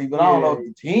personally, I don't know if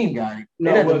the team got it.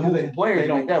 They have to move players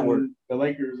to make that work. The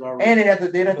Lakers are, and they have to.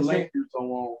 The Lakers don't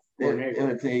want Gordon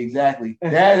Hayward. Exactly.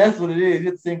 That's what it is. You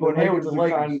have to send Gordon Hayward to the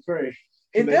Lakers.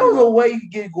 If there was a way you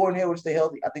could get Gordon Hayward to stay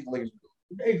healthy, I think the Lakers would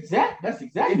do it. That's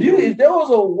exactly. If there was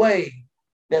a way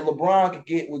that LeBron could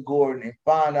get with Gordon and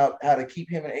find out how to keep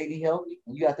him and AD healthy,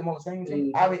 and you got them on the same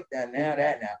team. I mean,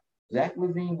 now. Zach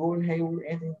LaVine, Gordon Hayward,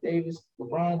 Anthony Davis,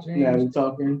 LeBron James. Yeah, we're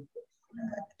talking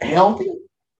healthy.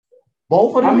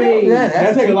 Both of them. I mean,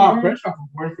 that take a lot of pressure off of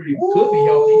Gordon for he could be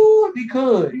healthy. He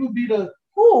could. He would be the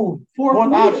fourth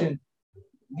option.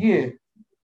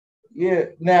 Yeah.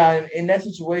 Now, in that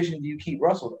situation, do you keep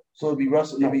Russell? So it'd be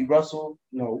Russell. No. It'd be Russell.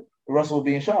 No. Russell would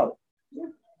be in Charlotte. Yeah.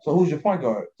 So who's your point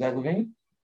guard? Zach LaVine?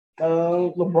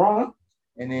 LeBron.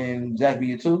 And then Zach be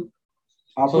your two.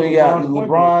 So you got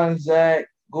LeBron, Zach,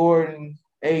 Gordon,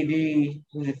 AD. Who's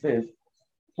your fifth?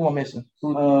 Who am I missing?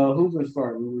 Who's gonna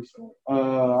start?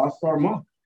 I'll start Monk.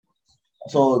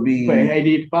 So it'd be AD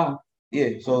at 5.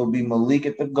 Yeah, so it'd be Malik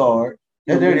at the guard.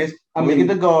 Yeah, there it is. Malik at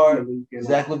the guard.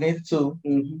 Zach LaVine at 2.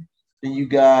 Mm-hmm. Then you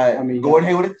got Gordon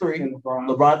Hayward at 3.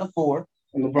 LeBron at the 4.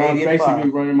 And LeBron basically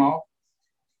running him off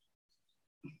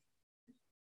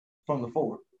from the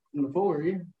 4. From the 4,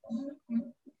 yeah.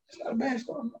 It's not a bad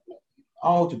start. I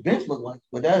don't know what your bench look like,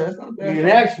 but that's not a bad. You can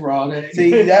ask for all that.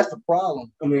 See, that's the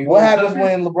problem. I mean, what happens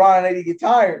when LeBron and AD get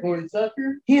tired? Horton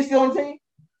Tucker, he's still on the team.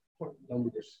 Don't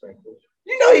be disrespectful.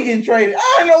 You know he getting traded.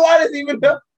 I don't know why this even.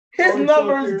 His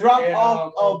numbers dropped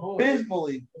off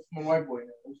abysmally. That's my white boy.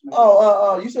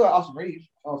 You still got Austin Reeves.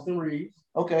 Austin Reeves.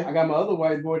 Okay. I got my other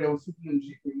white boy that was super in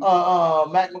G.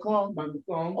 Mac McClung.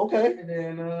 Okay. And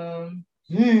then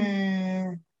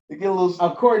to get a little.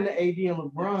 According to AD and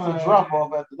LeBron, it's a drop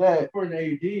off after that. According to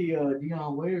AD,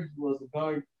 Deion Waiters was a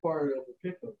very part of the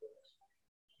pickup.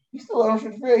 He's still on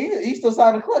the field. He still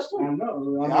signed a clutch too. I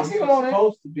know. I see him on there.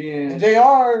 Supposed to be in. And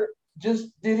JR just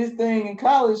did his thing in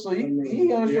college, so he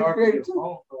unrestricted free agent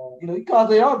too. He called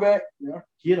JR back. Yeah.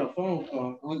 Get a phone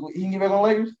call. He can get back on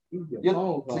Lakers.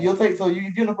 So you'll take. So you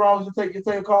get the problems. You take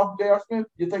a call from JR Smith.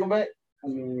 You take him back. I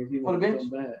mean, if he for the bench.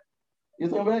 You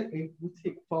take him back. We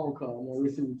take a phone call. Man. We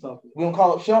see what we're talking. We gonna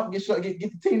call up Shump. Get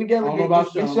the team together. I don't know about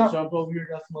Shump. Shump over here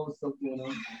got some other stuff going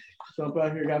on. Shump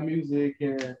out here got music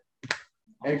and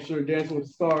extra Dancing with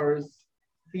the Stars.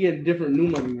 He had different new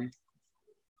money, man.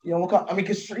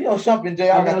 Because Shump and JR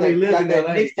got that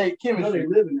mixtape chemistry. They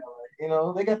live in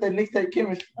LA. They got that mixtape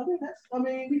chemistry.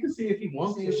 We can see if he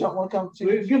wants to. If Shump want to come to.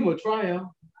 We'll give him a tryout.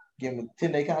 Give him a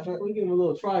 10-day contract. We'll give him a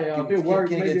little tryout. If it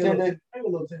works, maybe a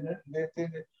little 10-day.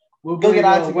 We'll go get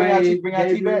IT. Bring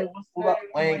IT back.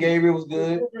 Wayne Gabriel was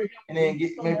good, and then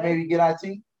maybe get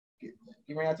IT.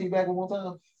 Bring IT back one more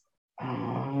time.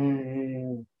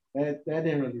 That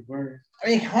didn't really work. I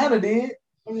mean, kind of did.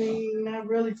 I mean, not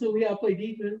really. Till we gotta play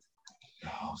defense.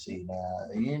 Oh, see,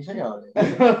 you didn't say all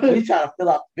that. We trying to fill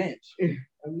out the bench.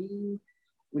 I mean,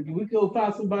 we go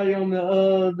find somebody on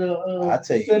the. I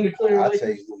tell you who y'all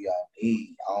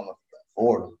need. I don't know if you can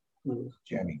afford him.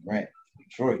 Jeremy Grant,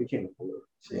 Detroit. We can't afford it.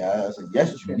 See, I said,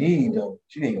 that's what you need, though.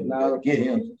 You ain't gonna get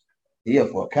him. Yeah,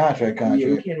 for a contract. Yeah,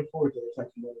 we can't afford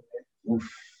that.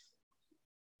 Oof.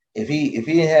 If he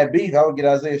didn't have beef, I would get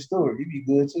Isaiah Stewart. He'd be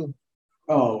good too.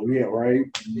 Oh yeah, right.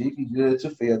 He'd be good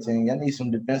too for your team. Y'all need some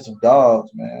defensive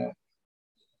dogs, man.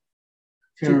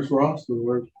 Terrence Ross would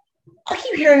work. I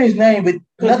keep hearing his name, but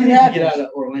nothing happens. Get out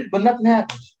of Orlando. But nothing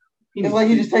happens. It's like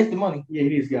he just takes the money. Yeah, he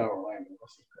needs to get out of Orlando.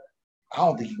 I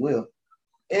don't think he will.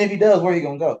 And if he does, where he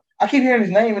gonna go? I keep hearing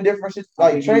his name in different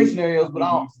trade scenarios, but I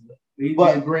don't. He's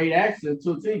a great asset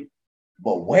to a team.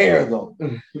 But where though?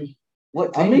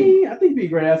 What team? I mean, I think he'd be a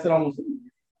great asset on the team.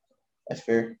 That's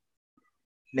fair.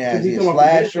 Now, is he a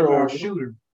slasher or a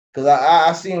shooter? Because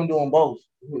I see him doing both.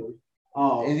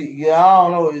 Oh, I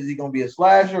don't know. Is he gonna be a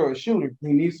slasher or a shooter?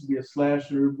 He needs to be a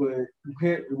slasher, but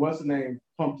what's the name?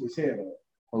 Pumped his head up.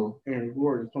 Who? Aaron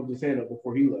Gordon pumped his head up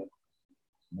before he left.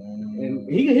 And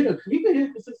he can hit a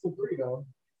consistent three though.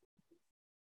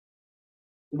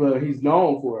 But he's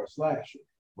known for a slasher.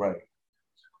 Right.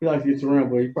 He likes to get around,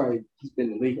 but he's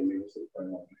been in the league a minute. So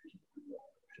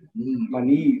my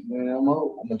knees, man. I'm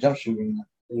old. I'm a jump shooter.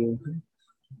 Mm-hmm.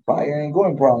 Probably Aaron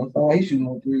Gordon problem. Oh, he's shooting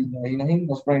on three. You know, he's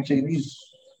no spring chicken. You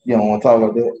don't want to talk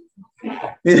about that.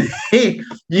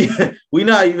 Yeah, we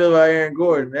know how you feel about Aaron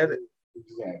Gordon. That's it.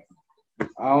 Exactly.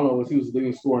 I don't know if he was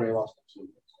leading scorer and they lost the two.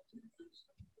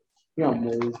 Yeah,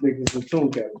 man, let's make this a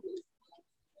platoon category.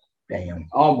 Damn.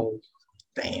 Almost.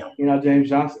 Damn. You know, James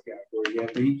Johnson category. Yeah,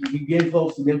 but he getting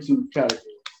close to them two categories.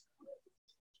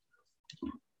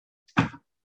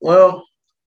 Well,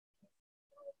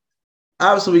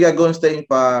 obviously we got Golden State in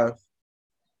 5.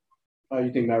 Oh,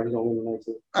 you think Mavericks gonna win the next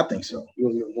two? I think so. You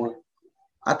gonna get one?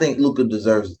 I think Luka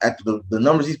deserves after the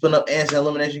numbers he's putting up and his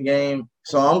elimination game.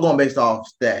 So I'm going based off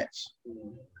stats.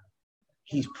 Mm-hmm.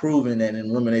 He's proven that in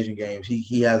elimination games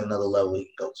he has another level he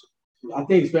can go to. I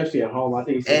think especially at home. And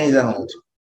he's at home too.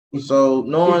 So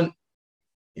knowing,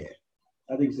 yeah,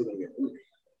 I think he's gonna get it.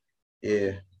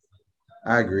 Yeah,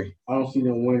 I agree. I don't see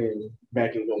them winning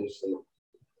back in Golden State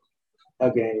a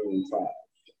game in 5.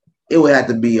 It would have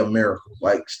to be a miracle,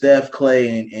 like Steph, Clay,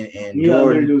 and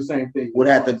Jordan do the same thing. would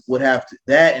have to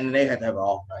that, and they have to have an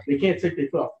off night. They can't take their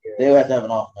foot off the gas. They would have to have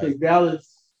an off night. Because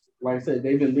Dallas, like I said,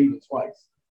 they've been leading twice.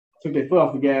 Took their foot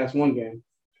off the gas one game.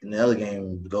 In the other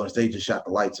game, Golden State just shot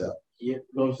the lights out. Yeah,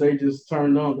 Golden State just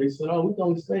turned on. They said, "Oh, we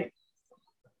Golden State."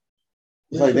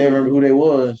 It's like they remember who they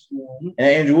was. Mm-hmm. And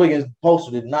Andrew Wiggins'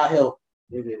 poster did not help.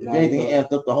 They did not. Anything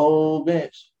amped up the whole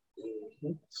bench.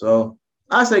 Mm-hmm. So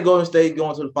I say Golden State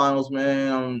going to the finals,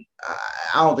 man.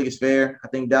 I don't think it's fair. I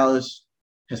think Dallas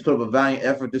has put up a valiant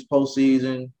effort this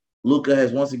postseason. Luka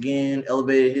has once again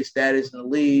elevated his status in the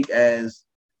league as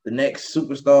the next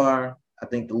superstar. I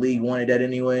think the league wanted that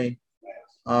anyway.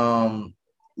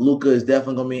 Luka is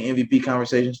definitely going to be in MVP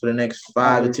conversations for the next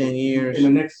 5 to 10 years. In the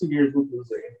next 2 years, Luka was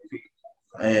an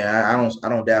MVP. Yeah, I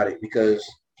don't doubt it because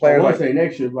I players won't say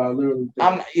next year, but I literally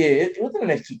think. within the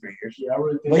next 2-3 years. Yeah, I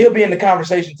really think. But he'll be in the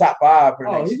conversation top 5 for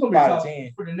the next he's gonna 5 to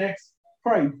 10. for the next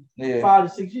probably 5 to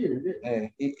 6 years. Yeah.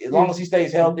 As long as he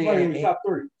stays healthy and top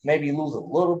 3. maybe lose a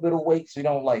little bit of weight so he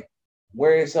don't like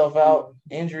wear himself out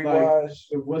injury wise.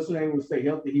 If what's the name would stay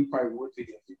healthy, he probably would be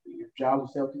MVP. If Ja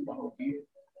was healthy, I hope he is.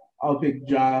 I'll pick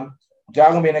Ja. Ja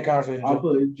gonna be in that conversation. I'll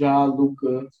put Ja,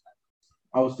 Luka.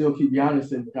 I would still keep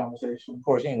Giannis in the conversation. Of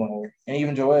course, he ain't gonna work. And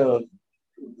even Joel,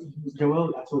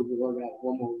 I told you Joel got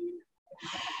one more year.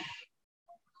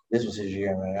 This was his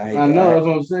year, man. I know, that's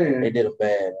what I'm saying. They did him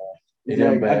bad,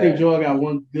 man. I think Joel got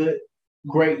one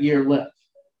great year left.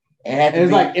 And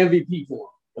it's like MVP for him.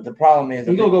 But the problem is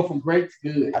he's gonna go from great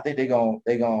to good. I think they're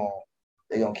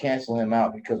gonna cancel him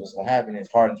out because what's gonna happen is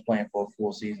Harden's playing for a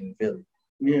full season in Philly.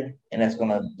 Yeah. And that's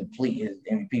gonna deplete his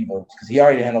MVP votes because he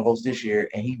already had no votes this year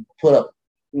and he put up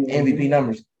MVP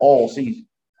numbers all season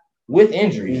with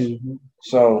injuries. Mm-hmm.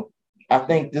 So I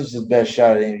think this is his best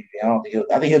shot at MVP.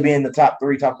 I think he'll be in the top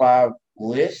 3, top 5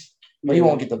 list, but he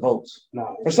won't get the votes.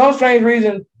 No. For some strange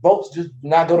reason, votes just do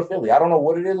not go to Philly. I don't know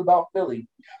what it is about Philly.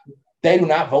 They do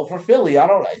not vote for Philly. I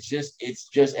don't know. It's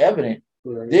just evident.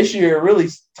 Right. This year really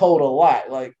told a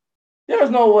lot. Like there was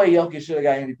no way Jokic should have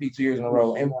got MVP 2 years in a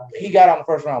row, and he got out in the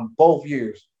first round both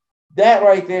years. That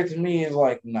right there to me is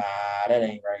like, nah, that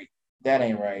ain't right. That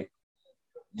ain't right.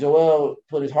 Joel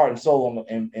put his heart and soul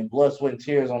and blood, sweat, and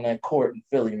tears on that court in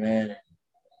Philly, man.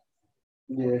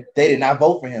 Yeah, they did not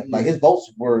vote for him. Like his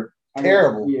votes were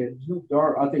terrible.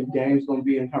 I think Dame's gonna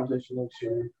be in conversation next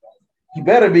year. He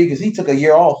better be because he took a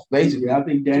year off, basically. Yeah, I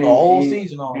think Dame took a whole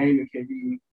season off. Dame and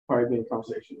KD probably be in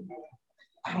conversation.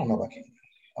 I don't know about KD.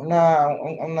 I'm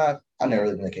not. I've never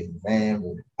really been a KD fan.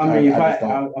 But I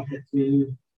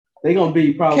mean, they're gonna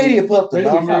be probably. KD will put up the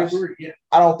numbers.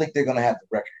 I don't think they're gonna have the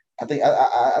record. I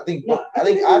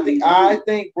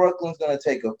think Brooklyn's gonna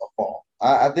take a fall.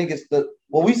 I think it's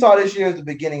what we saw this year is the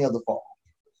beginning of the fall.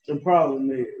 The problem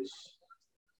is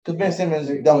because Ben Simmons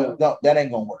that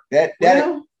ain't gonna work.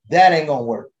 That ain't gonna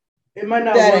work. It might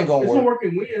not. That work. ain't gonna it's work.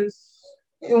 It's gonna work in wins.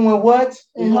 And when what?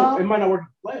 It might not work in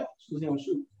the playoffs because he don't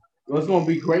shoot. Well, it's gonna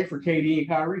be great for KD and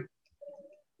Kyrie.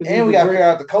 And we got to figure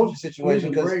out the coaching situation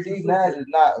because Steve Nash is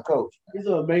not a coach. He's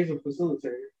an amazing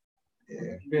facilitator.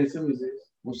 Yeah. Ben Simmons is.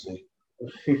 We'll see.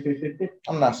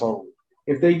 I'm not sold.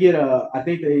 If they get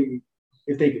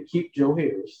if they could keep Joe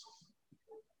Harris.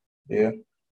 Yeah.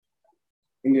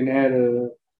 And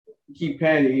then keep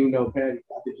Patty, even though Patty,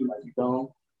 I think he might be gone.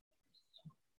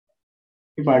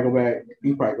 He probably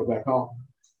go back home.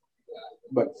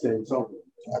 But San Antonio.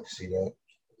 I can see that.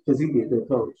 Because he'd be a good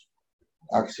coach.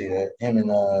 I can see that. Him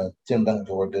and Tim Duncan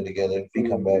can work good together. If he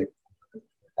come back,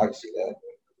 I can see that.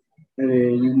 And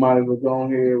then you might as well go on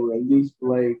here with at least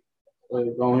Blake.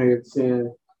 Go ahead and send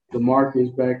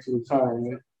DeMarcus back to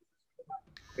retirement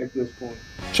at this point.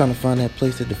 Trying to find that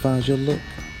place that defines your look?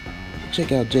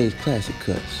 Check out Jay's Classic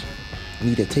Cuts.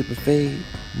 Need a taper fade,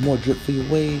 more drip for your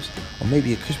waves, or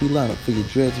maybe a crispy lineup for your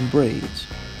dreads and braids?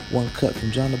 One cut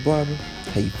from John the Barber,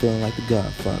 how you feeling like the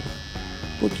Godfather?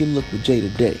 Book your look with Jay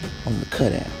today on the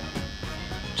Cut app.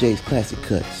 Jay's Classic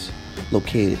Cuts,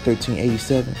 located at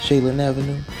 1387 Shaylin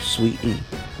Avenue, Suite E.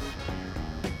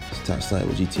 It's Ty Slatter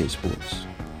with GTA Sports.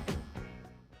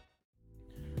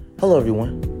 Hello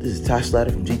everyone, this is Ty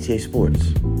Slatter from GTA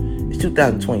Sports. It's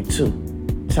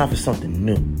 2022, time for something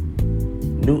new.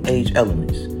 New age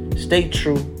elements. Stay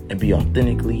true and be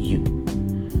authentically you.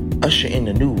 Usher in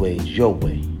the new ways your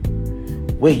way.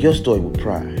 Wear your story with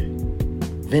pride.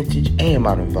 Vintage and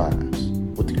modern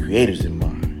vibes with the creators in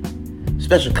mind.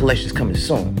 Special collections coming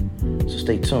soon, so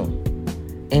stay tuned.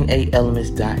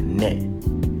 NAElements.net.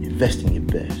 Invest in your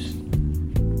best.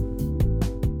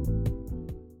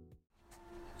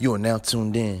 You are now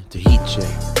tuned in to Heat Check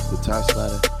with Ty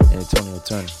Slatter and Antonio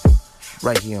Turner,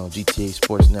 right here on GTA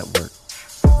Sports Network.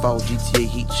 Follow GTA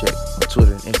Heat Check on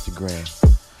Twitter and Instagram.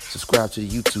 Subscribe to the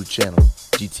YouTube channel,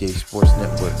 GTA Sports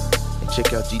Network, and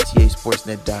check out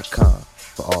GTASportsNet.com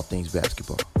for all things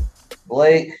basketball.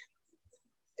 Blake,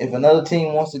 if another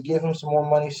team wants to give him some more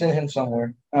money, send him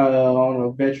somewhere. On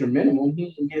a veteran minimum,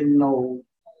 he can get no.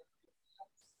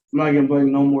 I'm not gonna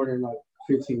blame no more than like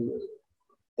 15 million.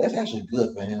 That's actually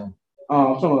good for him.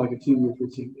 I'm talking about like a 2-year,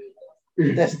 15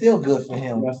 million. That's still good for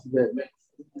him. That's the bet.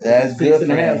 That's good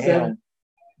for him. 7.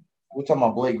 We're talking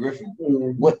about Blake Griffin.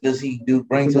 Mm-hmm. What does he do?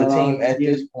 Bring to the team at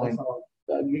this point?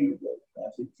 I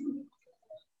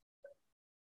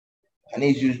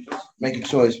need you to make a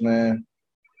choice, man.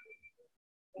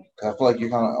 I feel like you're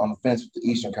kind of on the fence with the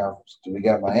Eastern Conference. Do we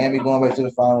got Miami going back to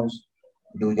the finals?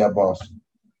 Or do we got Boston?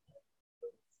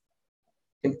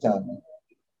 Take time, man.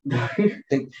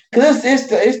 Because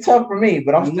it's tough for me,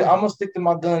 but I'm gonna stick to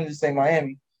my gun and say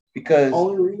Miami because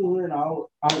only reason I'm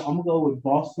gonna go with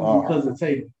Boston because of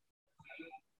Tatum.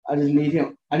 I just need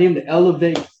him. I need him to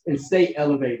elevate and stay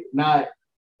elevated, not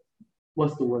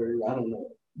what's the word? I don't know.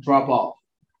 Drop off.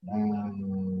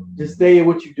 Just stay at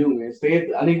what you do, man.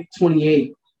 I need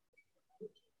 28.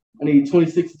 I need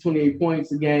 26 to 28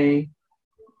 points a game.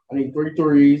 I need 3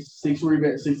 threes, 6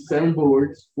 rebounds, 6 to 7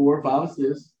 boards, 4 or 5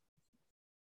 assists.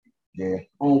 Yeah.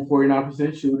 On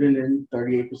 49% shooting and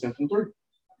 38% from 3.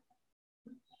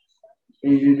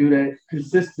 And you do that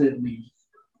consistently.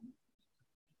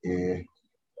 Yeah.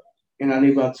 And I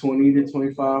need about 20 to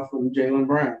 25 from Jaylen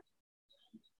Brown.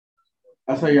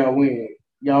 That's how y'all win.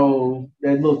 Y'all,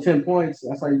 that little 10 points,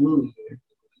 that's how you lose. Man.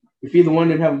 If either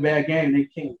one of them have a bad game, they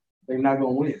can't. They're not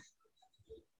going to win.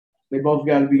 They both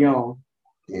got to be on.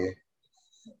 Yeah.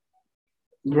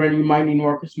 Granted, you might need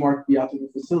Marcus Smart to be out there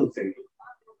to facilitate it.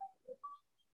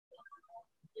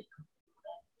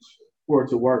 For it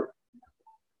to work.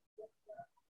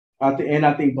 I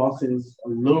think Boston is a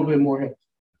little bit more healthy.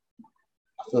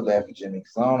 I feel bad for Jimmy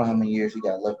because I don't know how many years he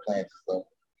got left playing this stuff.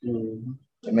 Mm-hmm.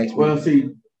 It makes me.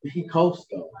 See, he coasts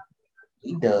though.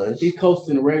 He does. He coasts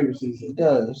in the regular season. He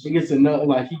does. He gets enough.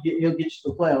 Like he'll get you to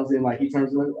the playoffs, and like he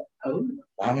turns like, oh.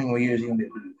 How many more years he gonna be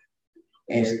able to do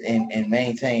that? And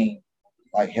maintain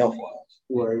like health wise?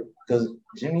 Right. Because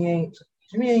Jimmy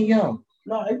ain't young.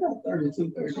 No, he's not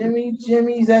 32.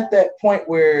 Jimmy's at that point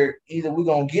where either we're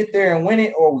gonna get there and win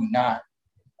it or we not.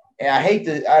 And I'd hate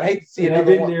to see it. I've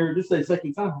been there. This is the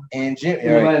second time. And Jimmy,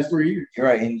 in the last 3 years. You're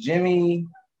right. And Jimmy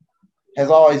has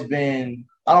always been,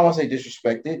 I don't want to say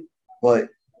disrespected, but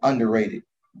underrated.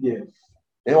 Yeah.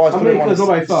 They always put him on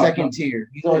the second tier.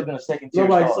 He's always been a second tier.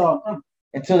 Nobody saw him.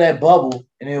 Until that bubble,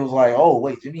 and it was like, oh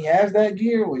wait, Jimmy has that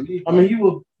gear. He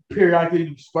will periodically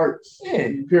do spurts. Yeah.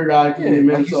 Periodically in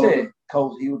Minnesota. Like you said.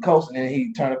 He was coasting and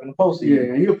he turned up in the postseason.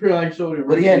 Yeah, and he'll periodically show it.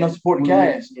 But he had no supporting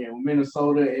cast. Yeah, with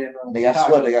Minnesota and they got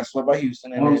swept. They got swept by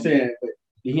Houston. You know what I'm saying? But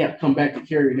he had to come back to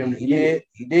carry them. He did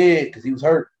because he was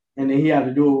hurt. And then he had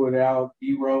to do it without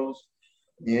D-Rose.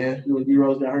 Yeah. When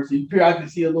D-Rose got hurt. So you periodically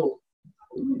see a little.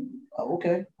 Oh,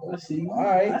 okay. I see. All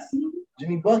right. I see.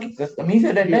 Jimmy Buckets. He's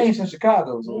had that name since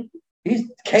Chicago, so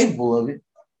he's capable of it.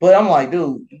 But I'm like,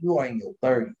 dude, you are in your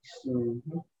 30s.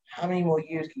 Mm-hmm. How many more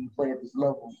years can you play at this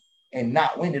level and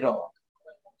not win it all?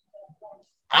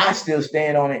 I still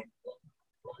stand on it.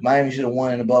 Miami should have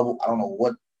won in the bubble. I don't know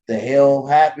what the hell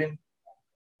happened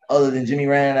other than Jimmy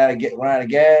ran out of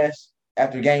gas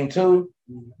after game 2.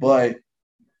 But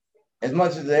as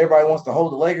much as everybody wants to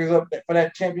hold the Lakers up for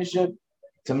that championship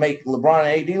to make LeBron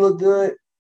and AD look good,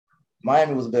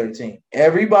 Miami was a better team.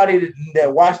 Everybody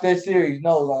that watched that series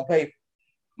knows on paper,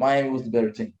 Miami was the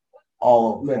better team.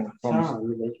 All of them.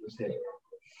 The Lakers had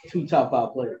 2 top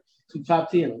 5 players, 2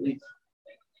 top 10 at least.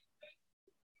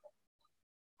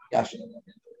 Y'all should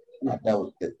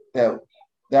know.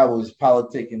 That was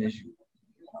politicking issue.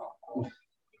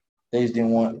 They just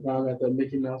didn't want. Brown got that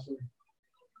Mickey Mouse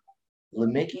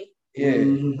one. Mickey? Yeah.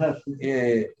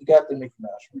 Yeah, he got the Mickey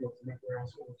Mouse one.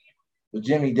 But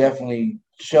Jimmy definitely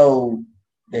showed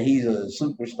that he's a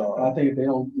superstar. I think if they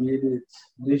don't get it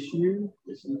this year,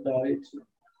 this is about it.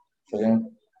 For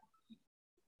them?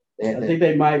 I think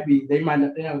they might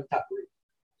not. They have a top 3.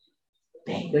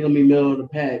 Dang. They're going to be middle of the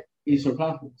pack, Eastern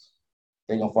Conference.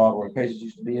 They're going to fall where the Pacers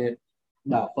used to be at?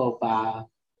 About 4-5.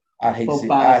 I hate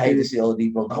to see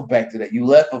Oladipo go back to that. You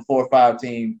left a 4-5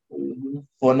 team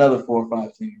for another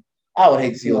 4-5 team. I would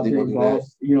hate to see Oladipo do that.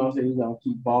 You know what I'm saying? He's going to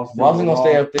keep Boston. Boston going to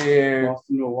stay up there.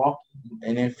 Boston, Milwaukee.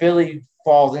 And then Philly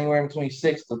falls anywhere between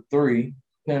 6 to 3,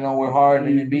 depending on where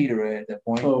Harden and Embiid are at that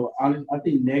point. So I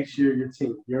think next year your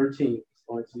team is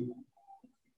going to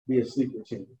be a sleeper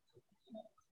team.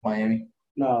 Miami?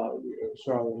 No,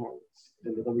 Charlotte Hornets.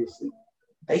 They're going to be a sleeper.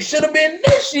 They should have been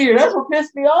this year. That's what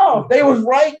pissed me off. They was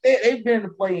right there. They've been to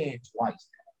play in twice.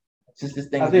 Since this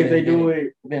thing, I think they do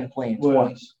it. Been playing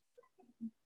twice.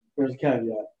 There's a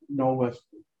caveat. No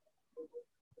Westbrook.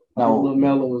 No.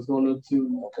 LaMelo is going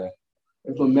to. Okay.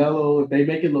 If they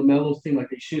make it LaMelo's team like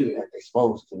they should, like they're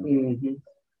supposed to. Mm-hmm.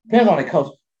 Depends on the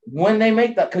coach. When they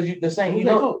make that, because the same,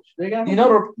 coach. No.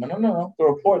 The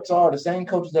reports are the same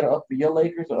coaches that are up for your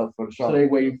Lakers are up for the Charlotte. So they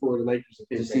waiting for the Lakers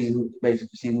to see who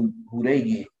they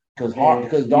get.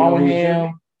 Because Darwin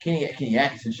Ham, Kenny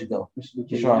Atkinson should go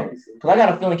to Charlotte. Because I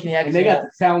got a feeling Kenny Atkinson. And they got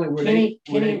the talent where they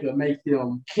could make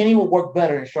them. Kenny would work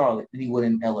better in Charlotte than he would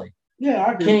in LA. Yeah,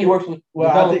 I agree. Kenny works with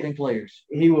developing players.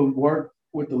 He would work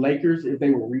with the Lakers if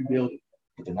they were rebuilding.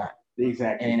 But they're not.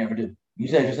 Exactly. And they never do. You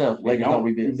said yourself, Lakers don't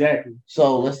rebuild. Exactly.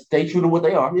 So let's stay true to what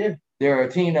they are. Yeah. They're a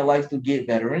team that likes to get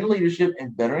veteran leadership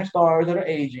and veteran stars that are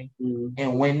aging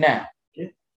and win now. Yeah.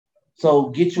 So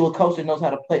get you a coach that knows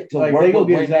how to play. Like they go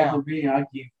get Zach LaVine, I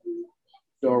give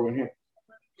Darwin here.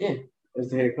 Yeah. As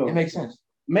the head coach. It makes sense.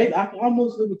 Maybe I can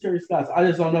almost live with Terry Stotts. I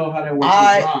just don't know how that works.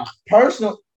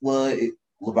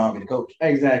 LeBron be the coach.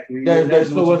 Exactly. That's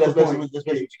what you're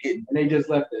getting. And they just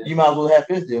left it. You might as well have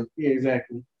his deal. Yeah,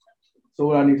 exactly. So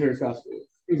what I need Terry Stotts for?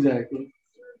 Exactly.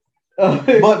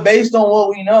 But based on what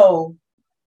we know,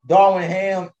 Darwin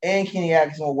Ham and Kenny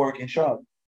Atkinson will work in Charlotte.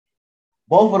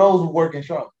 Both of those will work in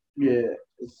Charlotte. Yeah.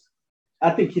 I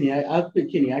think Kenny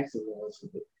Atkinson will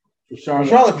for Charlotte.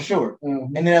 Charlotte for sure.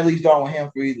 And then at least Darwin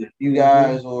Ham for either you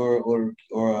guys or what's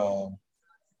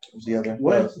the other?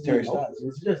 Terry Stotts.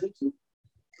 It's just it two.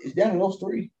 It's down to those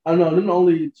 3. I know. There's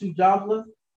only 2 jobs left.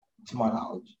 To my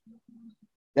knowledge.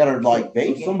 That are like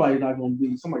vacant. So somebody out of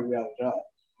job.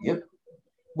 Yep.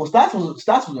 Well, Stotts was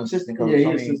an assistant coach.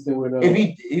 Yeah, he's assistant with.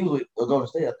 If he was with Golden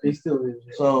State, I think. He still is.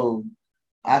 Yeah. So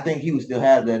I think he would still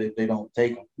have that if they don't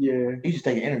take him. Yeah. He's just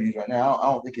taking interviews right now.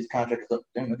 I don't think his contract is up to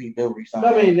them. I think they'll resign.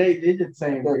 I mean, they did the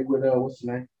same thing with what's his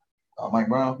name? Mike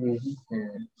Brown. Mm-hmm.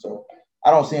 Yeah. So I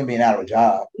don't see him being out of a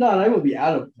job. No, they would be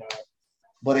out of a job.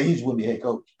 But he just wouldn't be head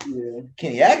coach. Yeah.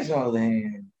 Kenny Atkinson, on the other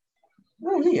hand,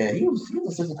 where was he at? He was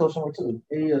assistant coach somewhere too.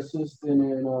 He assistant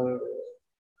in not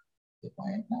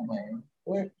Miami.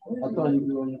 Where I thought he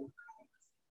was on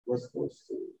what's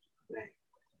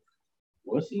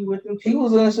he with them? He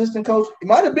was an assistant coach. He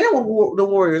might have been with the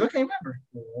Warriors. I can't remember.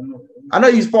 I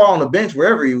know he's far on the bench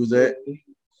wherever he was at.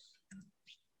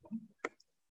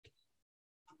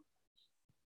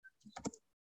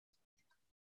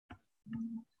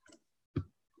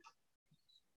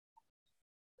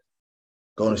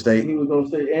 Golden State. He was Golden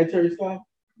State and Terry Stotts.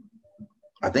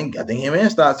 I think him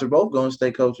and Stotts are both Golden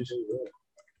State coaches.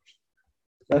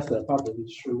 That's that probably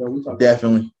true. Though.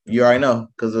 Definitely. You already know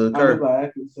because of Kirk.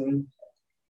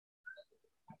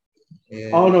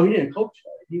 Yeah. Oh no, he didn't coach.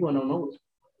 He went on over.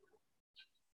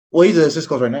 Well, he's an assistant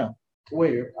coach right now.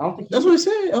 Where? I don't think that's what he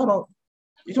said. Hold on.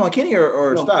 You talking about Kenny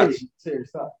or no, Stotts? Terry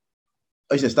Stotts.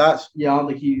 Oh, you said Stotts? Yeah, I don't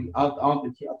think he. I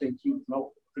think he was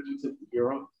no. I think he took the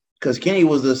year off. Because Kenny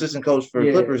was the assistant coach for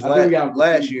Clippers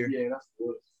last year. Yeah, that's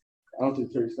what. I don't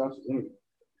think Terry Stotts was anyway.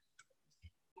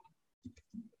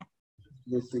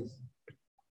 This season.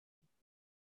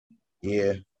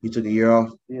 Yeah, he took a year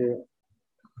off. Yeah,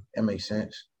 that makes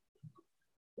sense.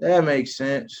 That makes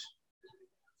sense.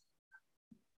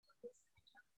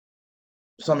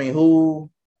 So I mean, who?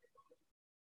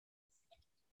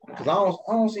 Because I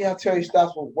don't see how Terry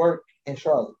Stotts would work in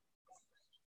Charlotte.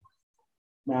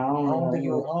 No, I don't think he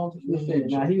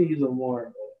would. Now he would use a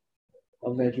more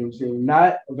a veteran team,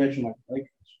 not a veteran like Lakers.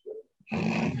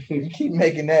 You keep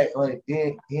making that like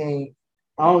he ain't.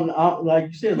 I don't like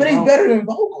you said. But LeBron, he's better than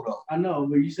Vogel though. I know,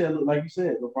 but you said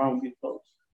LeBron would be the coach.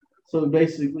 So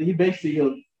basically, he basically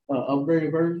a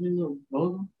upgraded version of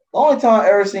Vogel. The only time I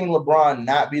ever seen LeBron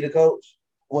not be the coach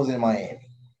was in Miami.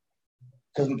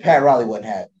 Because Pat Riley wasn't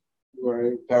happy.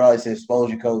 Right. Pat Riley said, expose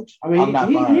your coach. I mean,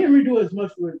 he didn't really do as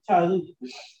much with Tyler.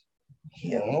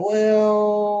 Yeah,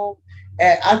 well,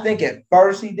 I think at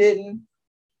first he didn't.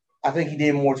 I think he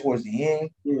did more towards the end.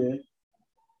 Yeah.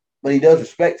 But he does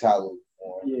respect Tyler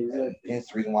more. Yeah, exactly. Hence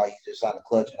the reason why he just signed the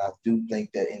clutch. And I do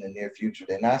think that in the near future,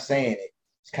 they're not saying it.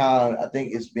 It's kind of, I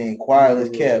think it's being quietly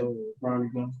kept.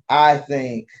 I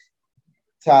think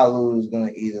Tyler is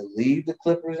going to either leave the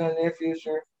Clippers in the near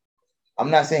future. I'm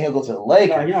not saying he'll go to the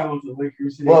Lakers. No, yeah, I go to the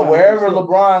Lakers. But wherever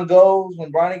LeBron goes,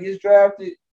 when Bronny gets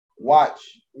drafted, watch.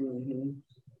 Mm-hmm.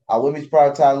 I wouldn't be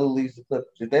surprised if Tyler leaves the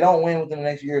Clippers. If they don't win within the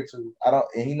next year or two,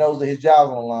 and he knows that his job's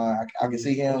on the line, I can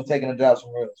see him taking a job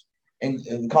somewhere else.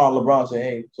 And calling LeBron and say,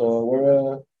 hey,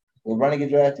 so when Bronny get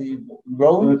drafted, you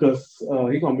rolling? Because he's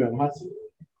going to be on the hot seat.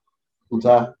 Who's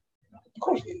Ty? Of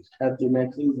course he is. After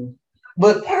next season.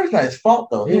 But it's not his fault,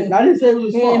 though. I didn't say it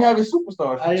was his fault. He didn't have his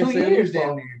superstars for 2 years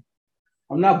down there.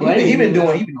 I'm not blaming He's been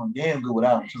doing damn good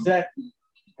without him, too. Exactly.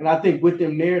 And I think with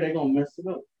them there, they're going to mess it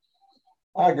up.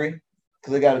 I agree.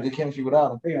 Because they got a good chemistry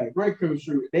without him. They got great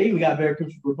chemistry. They even got better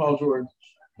chemistry with Paul George.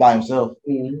 By himself.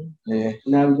 Mm-hmm. Yeah.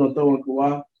 Now we're going to throw in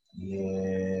Kawhi.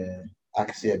 Yeah. I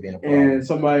can see it being a problem. And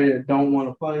somebody that don't want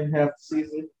to play half the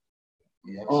season.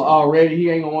 Yeah, already, he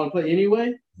ain't going to want to play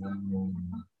anyway.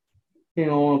 Mm-hmm. He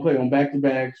don't want to play on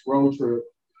back-to-backs, road trip.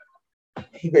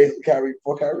 He basically Kyrie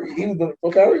before Kyrie. He was doing it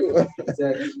before Kyrie.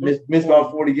 Exactly. Missed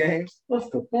about 40 games. What's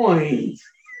the point?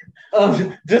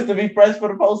 Just to be fresh for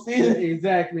the postseason.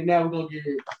 Exactly. Now you're gonna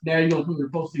come to the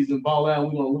postseason, ball out.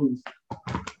 We're gonna lose.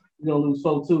 We're gonna lose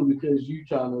 4-2 because you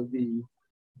trying to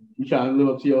live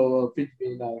up to your $50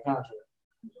 million contract.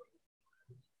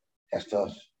 That's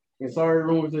tough. And sorry,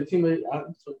 rumors that teammates.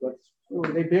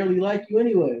 They barely like you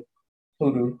anyway.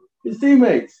 Who do? His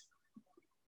teammates.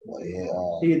 Well, yeah.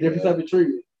 He get different type of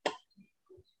treatment.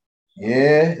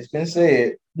 Yeah, it's been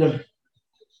said.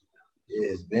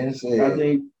 It's been said. I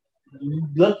think you're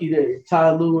lucky that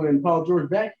Ty Lue and Paul George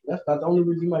back. That's not the only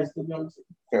reason you might still be on the team.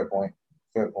 Fair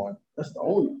point. That's the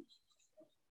only reason.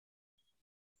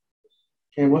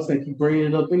 And what's that? Keep bringing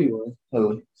it up anyway.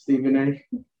 Who? Stephen A.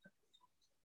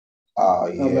 Oh,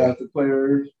 yeah. About the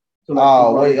players.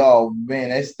 Oh man,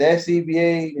 that's that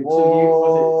CBA. In 2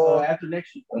 years, after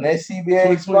next year. When that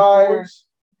CBA expires,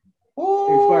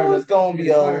 it's gonna be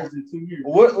in 2 years.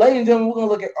 Ladies and gentlemen, we're gonna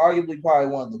look at arguably probably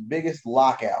one of the biggest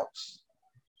lockouts.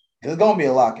 It's gonna be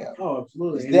a lockout. Oh,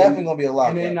 absolutely. It's definitely gonna be a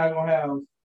lockout. And they're not gonna have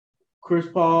Chris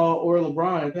Paul or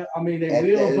LeBron. I mean, they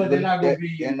will, but they're not gonna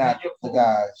be. They're not the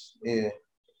guys. Yeah,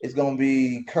 it's gonna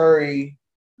be Curry.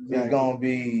 Exactly. It's gonna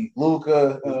be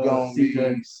Luka. It's gonna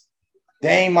be.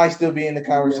 Dame might still be in the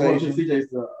conversation. Yeah, CJ's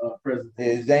the president.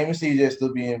 Yeah, Dame and CJ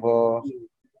still be involved.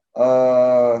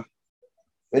 But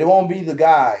it won't be the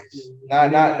guys.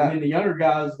 And then the younger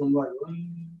guys gonna be like, what?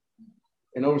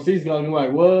 And overseas gonna be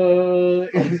like, what?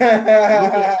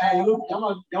 Hey, look,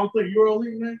 y'all play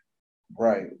EuroLeague, man?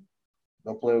 Right.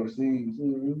 Don't play overseas.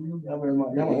 Mm-hmm.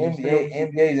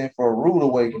 NBA's in for a rude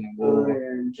awakening, boy.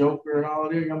 And Joker and all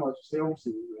that. Y'all might just stay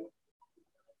overseas,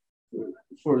 man.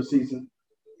 For the season.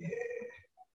 Yeah.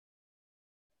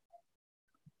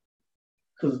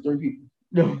 Because of 3 people.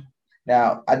 No.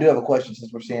 Now, I do have a question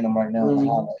since we're seeing them right now in the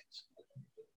highlights.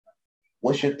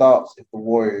 What's your thoughts if the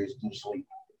Warriors do sweep?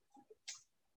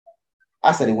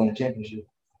 I said they win the championship.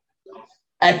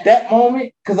 At that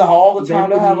moment, because of all the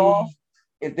time they have off,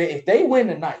 if they win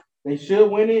tonight, they should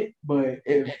win it. But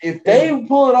if they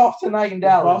pull it off tonight in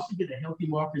Dallas, also get a healthy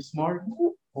Marcus Smart.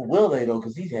 Well, will they though?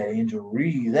 Because he's had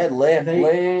injuries. That left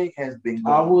leg has been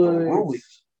through it.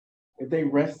 If they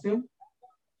rest him.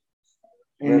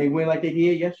 And they win like they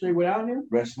did yesterday without him.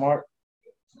 Rest Smart.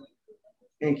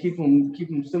 And keep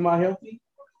him semi-healthy.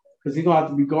 Because he's going to have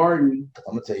to be guarding.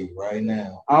 I'm going to tell you right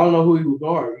now. I don't know who he would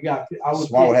guard.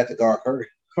 Smart would have to guard Curry.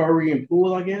 Curry and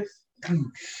Poole, I guess.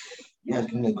 You have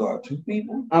to guard 2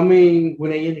 people? I mean, when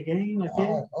they in the game like that? I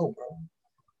don't know, bro.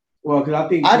 Well, because I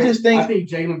think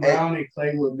Jaylen Brown and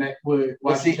Clay would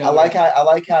watch each other. I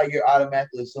like how you're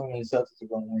automatically assuming the Celtics are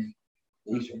going to win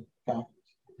the Eastern Conference.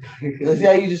 Let's see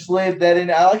how you just slid that in.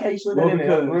 I like how you slid that in there.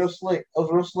 That was real slick.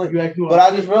 But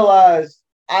I just realized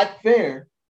fair.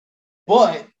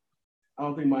 But I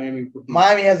don't think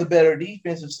Miami has a better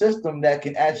defensive system that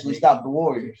can actually stop the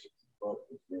Warriors.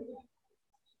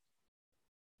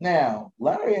 Now,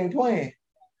 Larry ain't playing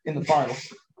in the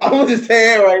finals. I'm gonna just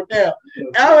say it right now.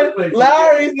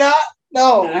 Larry's not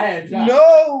No.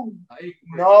 No.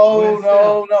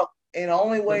 And the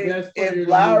only way if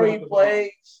Lowry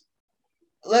plays,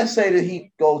 let's say that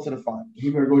he goes to the finals. He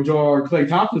better go join Klay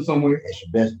Thompson somewhere. That's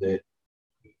your best bet.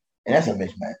 And that's a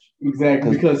mismatch.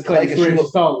 Exactly, because Klay can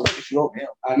shoot taller.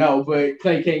 I know, but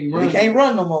Klay can't run. He can't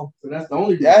run no more. So that's the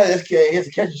only thing. He has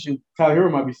to catch and shoot. Tyler Hero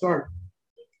might be starting.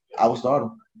 I would start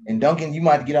him. And Duncan, you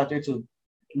might have to get out there too.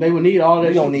 They would need all that.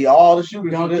 We don't need all the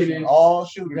shooters. All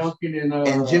shooters. Duncan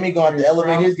and Jimmy going to have to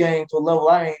elevate his game to a level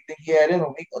I ain't think he had in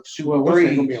him. He could shoot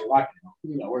three. Gonna be a lock.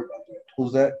 You not worried about that.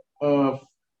 Who's that?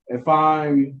 If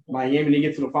I'm Miami to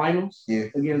get to the finals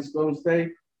against Golden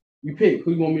State, you pick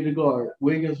who you want me to guard,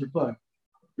 Wiggins or Clay.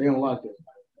 They don't like that.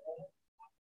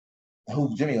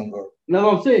 Who's Jimmy gonna guard? No,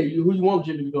 I'm saying who you want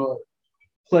Jimmy to guard,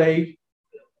 Clay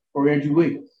or Andrew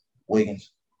Wiggins.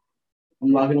 Wiggins.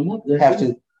 I'm locking them up. Have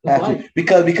to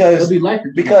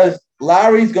because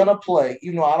Lowry's gonna play.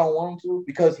 You know I don't want him to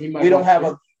because we don't have a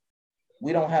guard.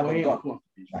 Nah, he gonna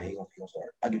start.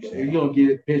 I get you saying. You're gonna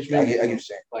get pitch. I get you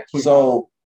saying. So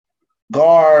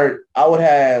guard, I would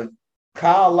have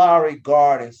Kyle Lowry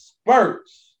guard and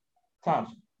Spurts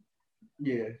Thompson.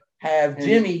 Yeah. Have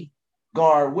Jimmy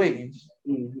guard Wiggins.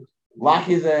 Mm-hmm. Lock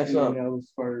his ass up.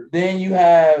 Then you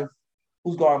have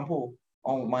who's guarding Poole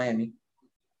on Miami?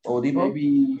 Oladipo?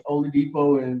 Maybe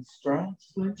Oladipo and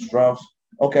Strauss.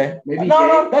 Okay. Maybe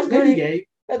that's good.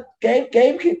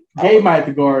 Gabe might have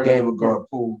to guard. Gabe would guard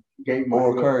Poole.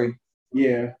 Or Curry.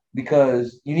 Yeah.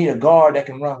 Because you need a guard that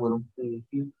can run with him.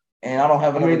 Mm-hmm. And I don't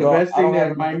have another guard. The best thing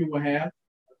that Miami would have,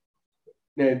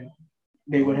 that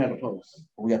they would have a post.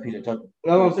 We got PJ Tucker.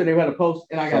 That's what I'm saying. They would have a post,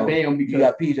 and I got Bam because you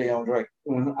got PJ on Drake.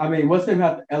 I mean, what's him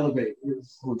have to elevate?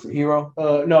 Who's the hero?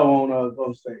 No, on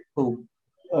Golden State. Who?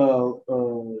 Oh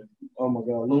my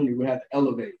God, Looney would have to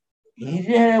elevate. He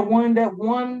had won that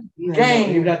one game.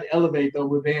 He would have to elevate though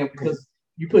with Bam because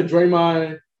you put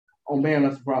Draymond on Bam,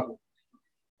 that's the problem.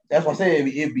 That's why I said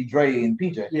it'd be Dre and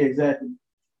PJ. Yeah, exactly.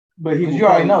 But you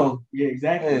already know. Yeah,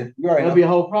 exactly. Yeah, you already That'll be a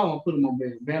whole problem. Put him on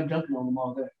Bam. Bam dunking on him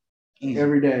all day. Easy.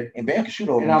 Every day. And Bam can shoot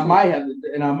over. And I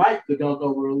might could dunk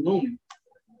over Looney.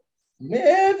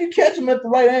 Man, if you catch him at the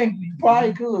right angle, you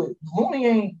probably could. Looney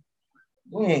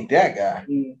ain't that guy.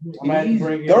 Mm-hmm. He's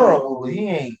durable, but he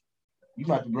ain't. You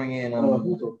might have to bring in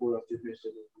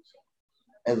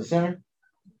as a center.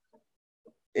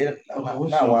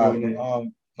 Not Wiseman.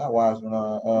 Not Wiseman.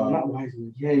 Not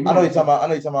Wiseman. Yeah, I know you're talking about. I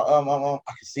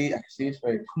can see his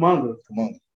face. Kuminga.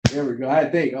 There we go. I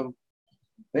think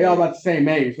they all about the same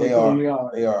age. So They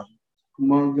are.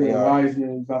 Kuminga and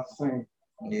Wiseman about the same.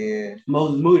 Yeah.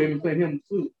 Moses Moody even played him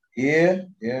too. Yeah.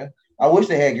 I wish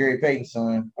they had Gary Payton's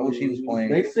son. I wish he was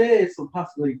playing. They said it's a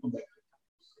possibility to come back.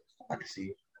 I can see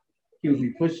it. He would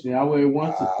be pushing it. I would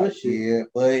want to push it. Yeah,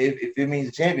 but if it means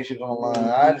a championship on the line,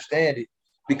 I understand it.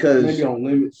 Because maybe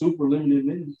on super limited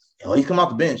minutes. Oh, he come off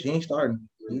the bench. He ain't starting.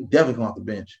 He definitely come off the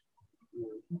bench.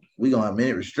 We gonna have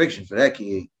minute restriction for that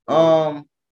kid. But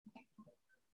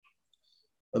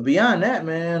beyond that,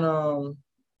 man,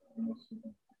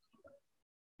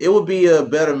 it would be a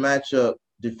better matchup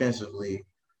defensively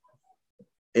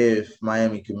if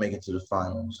Miami could make it to the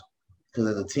finals. Because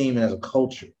as a team and as a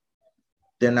culture,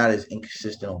 they're not as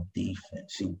inconsistent on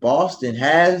defense. See, Boston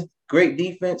has great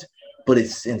defense, but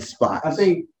it's in spots. I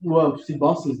think,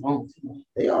 Boston's on.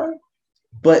 They are.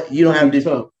 But you don't have this.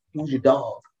 Who's your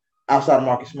dog outside of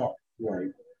Marcus Smart?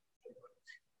 Right.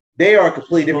 They are a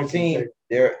completely different team.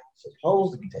 They're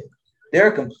supposed to be taken. They're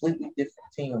a completely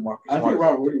different team than Marcus Smart. I think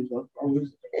Robert Williams.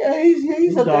 Yeah,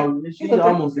 he's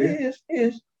almost there. He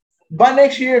is. By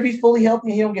next year, if he's fully healthy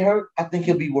and he don't get hurt, I think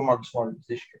he'll be where Marcus Smart is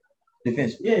this year.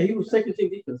 Defensively. Yeah, he was second team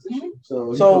defense this year.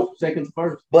 So second to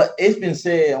first. But it's been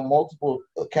said on multiple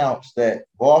accounts that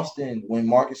Boston, when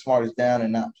Marcus Smart is down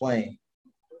and not playing,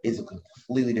 is a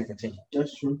completely different team.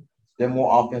 That's true. They're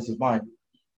more offensive minded.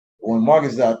 When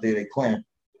Marcus is out there, they clamp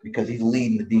because he's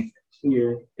leading the defense.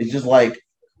 Yeah. It's just like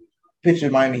picture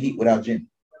Miami Heat without Jimmy.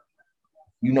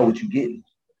 You know what you're getting.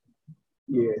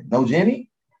 Yeah. No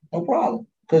Jimmy? No problem.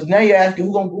 Because now you're asking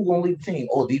who's gonna lead the team?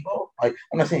 Oladipo? Like,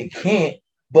 I'm not saying he can't,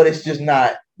 but it's just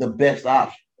not the best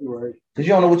option. Right. Because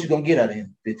you don't know what you're going to get out of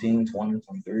him. 15, 20,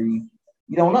 23.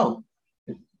 You don't know.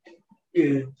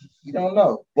 Yeah. You don't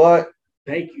know. But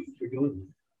thank you for doing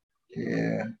it.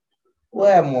 Yeah. We'll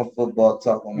have more football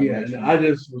talk on that. Yeah, I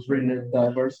just was reading the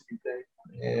diversity thing.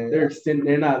 Yeah. They're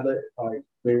extending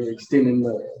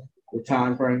the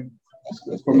time frame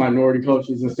for minority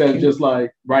coaches instead of just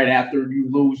like right after you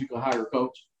lose, you can hire a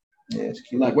coach. Yeah, it's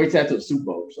cute. Like wait till after the Super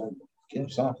Bowl or something. Give him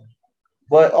something.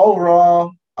 But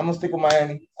overall, I'm gonna stick with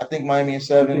Miami. I think Miami in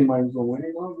 7. I think Miami's gonna win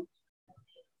it.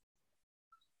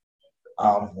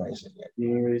 I don't know say that.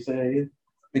 You ain't really saying it?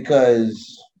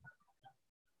 Because,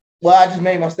 well, I just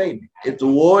made my statement. If the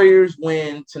Warriors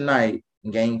win tonight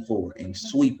in Game 4 and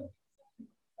sweep them,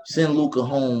 send Luka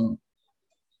home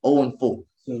 0-4.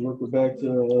 Send Luka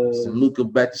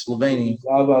back to Slovenia.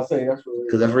 I was about to say that's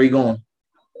because that's where he's going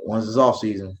once it's off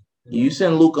season. You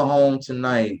send Luka home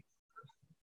tonight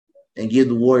and give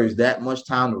the Warriors that much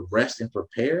time to rest and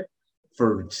prepare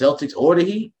for Celtics or the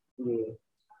Heat. Yeah.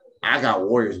 I got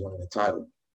Warriors winning the title.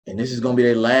 And this is going to be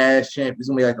their last champ. It's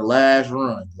going to be like the last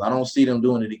run. I don't see them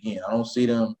doing it again. I don't see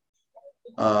them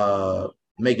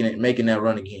making that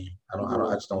run again.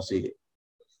 I just don't see it.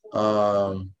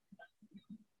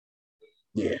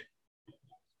 Yeah.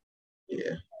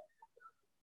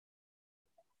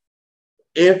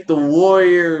 If the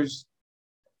Warriors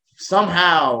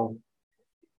somehow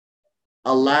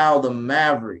allow the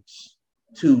Mavericks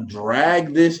to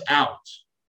drag this out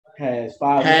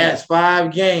past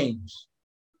 5 games,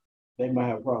 they might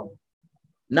have a problem.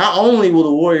 Not only will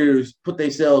the Warriors put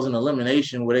themselves in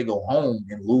elimination where they go home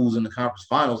and lose in the conference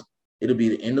finals, it'll be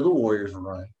the end of the Warriors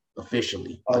run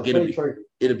officially.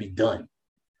 It'll be done.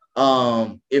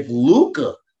 If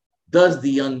Luka does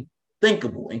the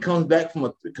unthinkable and comes back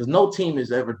from because no team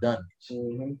has ever done this.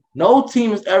 Mm-hmm. No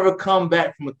team has ever come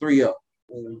back from a 3-0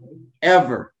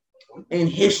 ever in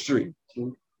history.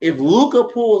 Mm-hmm. If Luka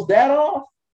pulls that off,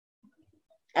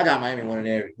 I got Miami winning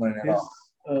that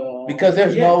off. Because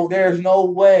there's no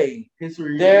way.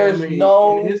 History. There's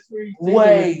no history,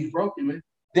 way. Broken,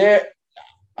 man.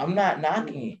 I'm not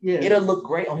knocking it. Yeah. It'll look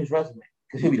great on his resume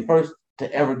because he'll be the first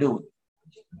to ever do it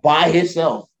by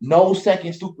himself. No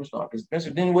second superstar. Because Spencer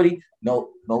Dinwiddie,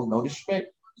 no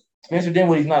disrespect. Spencer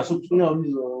Dinwiddie's not a superstar.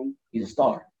 No, he's a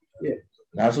star. Yeah,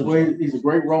 not a superstar. He's a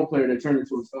great role player that turned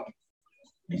into a star.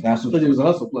 He's not a superstar. Because he was a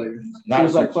hustle player. Not a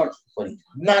like Clarkson, but he's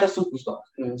not a superstar.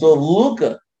 Mm-hmm. So if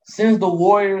Luka sends the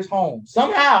Warriors home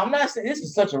somehow, I'm not saying this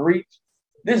is such a reach.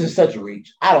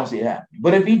 I don't see it happening.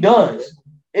 But if he does,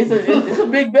 it's a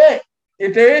big bet.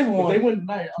 If there is one, if they win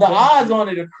tonight, the odds on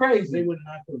it are crazy. They would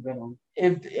not put a bet on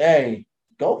it.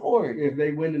 Go for it. If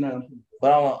they win tonight,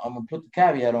 but I'm gonna put the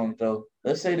caveat on it though.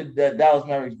 Let's say that Dallas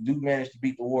Mavericks do manage to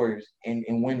beat the Warriors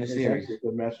and win the series. It's a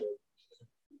good matchup.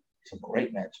 It's a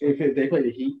great matchup. If they play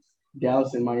the Heat,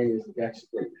 Dallas and Miami is actually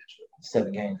a great matchup.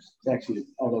 7 games. It's actually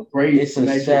a great. It's a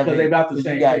 7 because they about the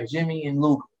same. You got Jimmy and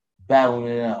Luke battling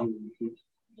it out,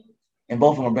 and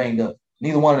both of them are banged up.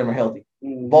 Neither one of them are healthy.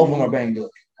 Mm-hmm. Both of them are banged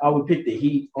up. I would pick the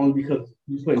Heat only because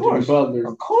you put Jimmy Butler.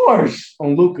 Of course.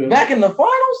 On Luka. Back in the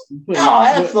finals?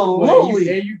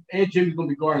 Absolutely. And Jimmy's going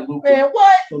to be guarding Luka. Man,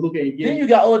 what? So Luka ain't getting. Then you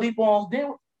got Oladipo on.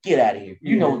 Then get out of here.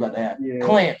 You know what's about to happen. Yeah.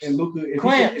 Clamps. And Luka,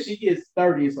 if he gets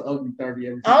 30, it's an ugly 30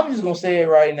 every time. I'm just going to say it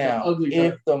right now.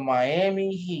 If the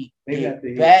Miami Heat get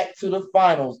back to the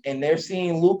finals and they're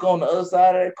seeing Luka on the other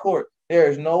side of that court, there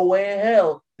is no way in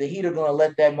hell the Heat are going to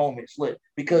let that moment slip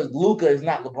because Luka is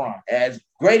not LeBron. As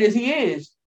great as he is,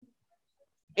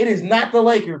 it is not the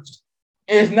Lakers.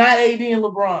 It's not AD and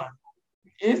LeBron.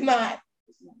 It's not.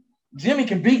 Jimmy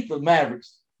can beat the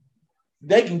Mavericks.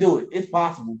 They can do it. It's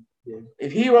possible. Yeah.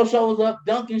 If Hero shows up,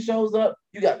 Duncan shows up,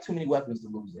 you got too many weapons to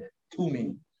lose that. Too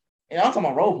many. And I'm talking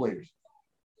about role players.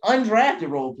 Undrafted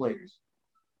role players.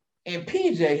 And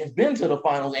PJ has been to the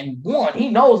finals and won. He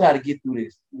knows how to get through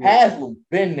this. Yeah. Haslem,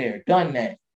 been there, done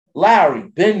that. Lowry,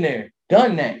 been there,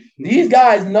 done that. These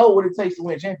guys know what it takes to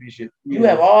win a championship. You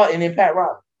have and then Pat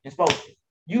Riley and Spoelstra.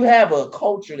 You have a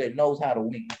culture that knows how to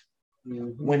win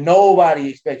when nobody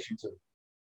expects you to.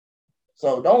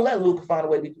 So don't let Luka find a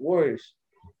way to beat the Warriors.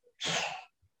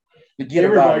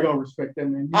 Everybody gonna respect that,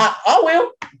 man. I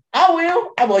will.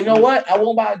 I'm like, you know what? I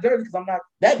won't buy a jersey because I'm not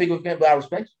that big of a fan, but I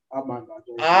respect you. I might buy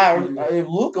a jersey. If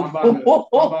Luka, I'm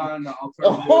buying the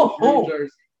alternative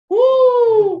jersey.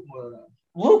 Woo!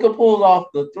 Luka pulls off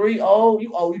the 3-0.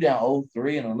 You down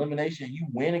 0-3 in elimination. You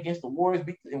win against the Warriors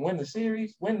and win the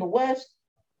series, win the West.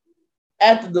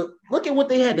 Look at what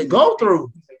they had to go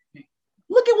through.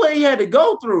 Look at what he had to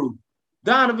go through.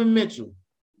 Donovan Mitchell.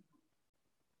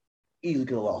 Easily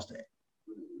could have lost that.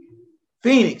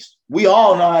 Phoenix. We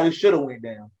all know how this should have went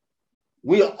down.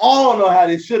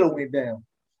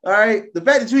 All right. The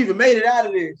fact that you even made it out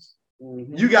of this,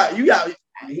 you got.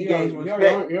 He gained some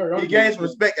respect. He gained some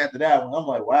respect after that one. I'm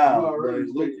like, wow.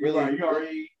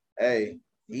 Hey,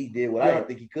 he did what I didn't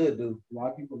think he could do. A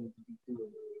lot of people think he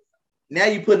could. Now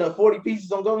you putting up 40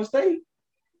 pieces on Golden State.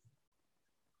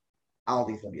 I don't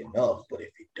think it's gonna be enough, but if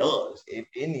it does, if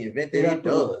in the event that it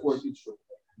does,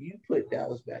 you put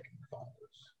Dallas back in the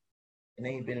finals, and they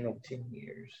ain't been in over 10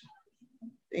 years.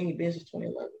 They ain't been since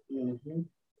 2011. Mm-hmm.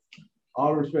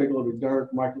 All respect go to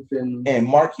Dirk, Michael Finley, and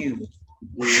Mark Cuban.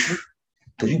 Mm-hmm.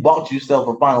 Because you bought yourself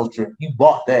a finals trip. You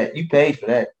bought that. You paid for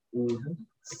that.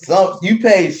 Mm-hmm. You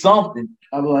paid something.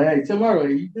 I'll be like, hey, tomorrow,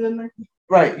 you good, man?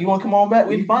 Right. You want to come on back?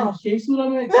 We the finals. Can you suit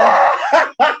up, man?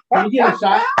 Can you get a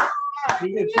shot? Can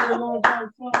you get a shot on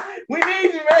We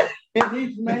need you, man. We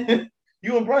need you, man.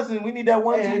 You and Preston, we need that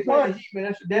 1-2 punch. Man,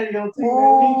 that's your daddy on team,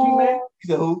 man. We need you, man. He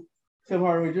said who? Tim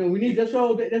Hardaway Jr. We need that's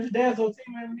your dad's on team,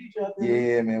 man. We need you out there.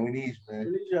 Yeah, man. We need you, man.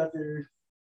 We need you out there.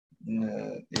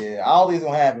 Yeah, all these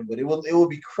gonna happen, but it would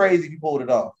be crazy if you pulled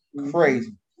it off. Mm-hmm.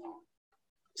 Crazy.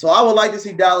 So I would like to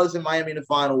see Dallas and Miami in the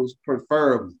finals,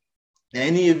 preferably.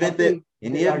 In the event that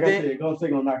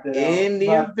gonna knock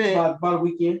that out. By the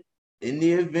weekend. In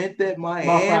the event that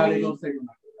Miami,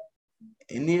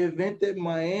 in the event that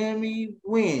Miami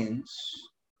wins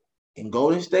and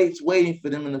Golden State's waiting for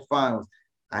them in the finals,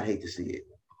 I'd hate to see it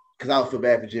because I would feel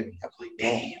bad for Jimmy. I was like,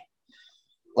 damn.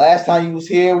 Last time he was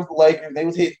here with the Lakers,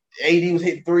 AD was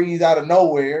hitting threes out of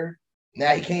nowhere.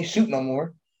 Now he can't shoot no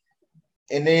more.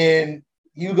 And then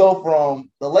you go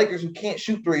from the Lakers who can't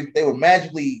shoot threes, they were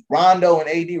magically Rondo and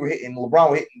AD were hitting, LeBron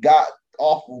were hitting god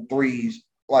awful threes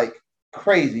like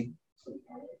crazy.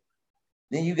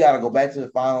 Then you got to go back to the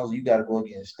finals. You got to go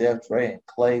against Steph, Trey, and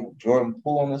Clay with Jordan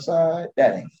Poole on the side.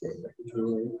 That ain't fair.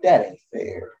 That ain't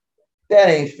fair. That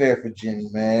ain't fair for Jimmy,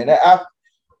 man.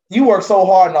 You work so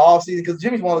hard in the offseason because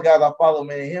Jimmy's one of the guys I follow,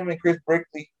 man. Him and Chris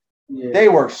Brickley, they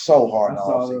work so hard in the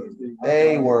offseason.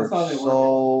 They work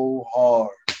so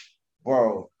hard.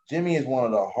 Bro, Jimmy is one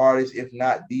of the hardest, if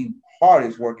not the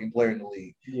hardest working player in the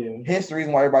league. Yeah. Hence the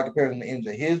reason why everybody compares him to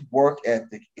MJ. His work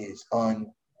ethic is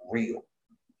unreal.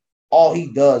 All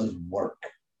he does is work.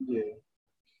 Yeah.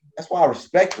 That's why I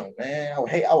respect him, man. I would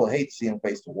hate to see him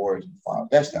face the Warriors in the finals.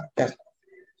 That's not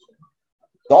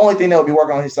the only thing that would be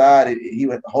working on his side, he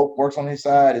would hope works on his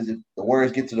side, is if the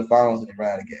Warriors get to the finals and they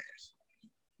run out of gas.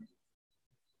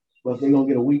 But if they're going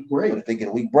to get a week break.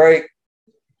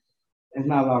 It's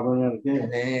not about running out of gas.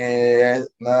 Yeah,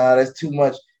 that's too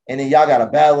much. And then y'all got to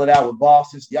battle it out with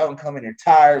Boston. So y'all going to come in there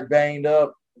tired, banged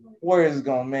up. Warriors is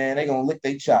going, man, they going to lick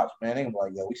their chops, man. They going to be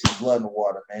like, yo, we see blood in the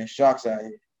water, man. Sharks out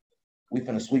here. We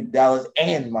finna sweep Dallas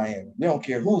and Miami. We don't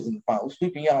care who's in the final. We're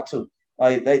sweeping y'all too.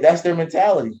 Like, that's their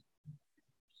mentality.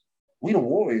 We the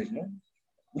Warriors, man.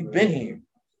 We've been here.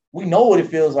 We know what it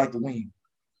feels like to win.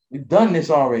 We've done this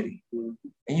already. And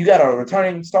you got a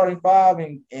returning starting five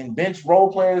and bench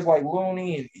role players like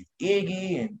Looney and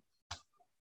Iggy. And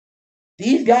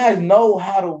these guys know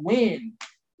how to win.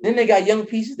 Then they got young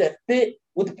pieces that fit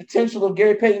with the potential of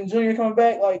Gary Payton Jr. coming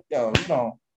back. Like, yo,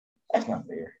 that's not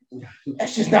fair.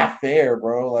 That's just not fair,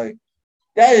 bro. Like,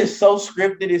 that is so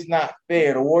scripted. It's not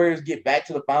fair. The Warriors get back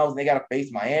to the finals and they got to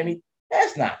face Miami.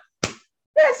 That's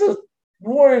a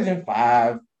Warriors in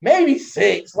 5, maybe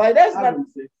 6. Like, that's not.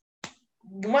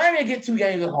 Miami get 2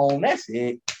 games at home. That's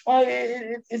it. Like,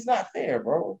 it's not fair,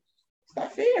 bro. It's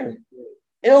not fair.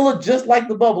 It'll look just like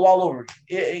the bubble all over.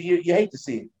 You hate to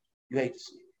see it. You hate to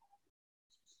see it.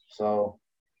 So,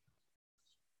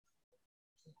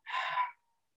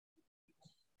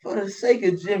 for the sake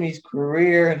of Jimmy's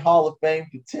career and Hall of Fame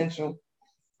potential,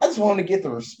 I just want to get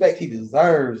the respect he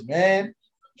deserves, man.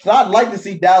 So I'd like to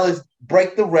see Dallas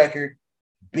break the record,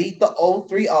 beat the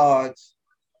 0-3 odds,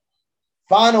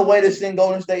 find a way to send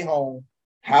Golden State home,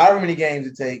 however many games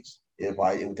it takes.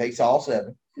 It takes all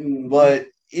 7. Mm-hmm. But,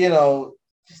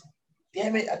 just,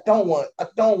 damn it, I don't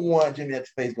want Jimmy to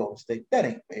face Golden State. That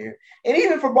ain't fair. And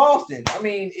even for Boston, I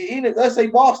mean, even let's say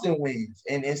Boston wins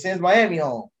and sends Miami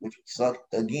home, which would suck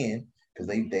again because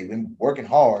they've been working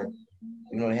hard.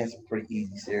 They had some pretty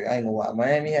easy series. I ain't gonna lie.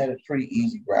 Miami had a pretty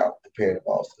easy route compared to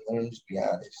Boston. Let me just be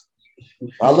honest.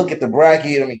 When I look at the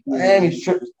bracket, I mean, Miami's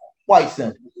trip is quite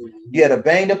simple. You had a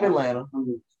banged up Atlanta.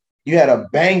 You had a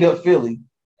banged up Philly.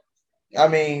 I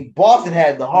mean, Boston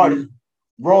had the hardest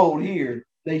road here.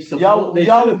 Y'all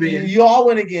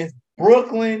went against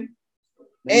Brooklyn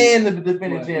and the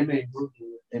defending champion.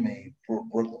 They made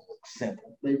Brooklyn look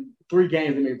simple. 3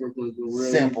 games they made Brooklyn look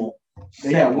really simple.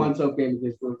 They had 1 tough game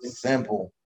against Brooklyn.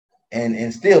 Simple.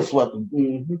 And still swept them.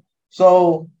 Mm-hmm.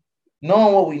 So,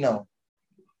 knowing what we know,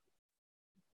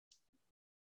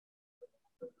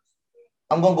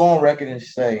 I'm going to go on record and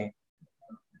say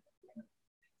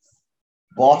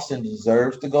Boston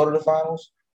deserves to go to the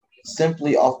finals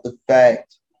simply off the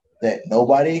fact that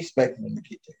nobody expected them to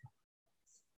get there.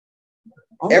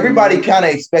 Everybody kind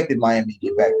of expected Miami to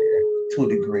get back there to a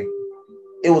degree.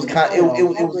 It was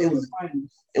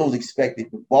expected,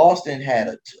 but Boston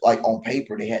had on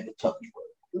paper they had the toughest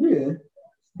road. Yeah.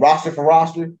 Roster for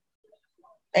roster,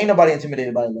 ain't nobody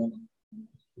intimidated by Atlanta.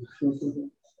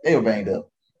 They were banged up.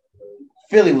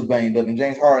 Philly was banged up, and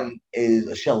James Harden is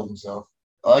a shell of himself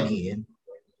again.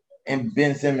 And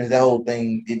Ben Simmons, that whole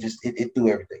thing, it threw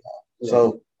everything off. Yeah.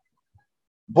 So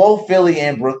both Philly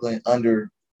and Brooklyn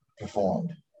underperformed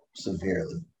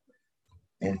severely.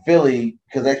 And Philly,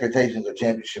 because expectations are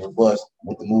championship or bust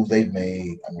with the moves they've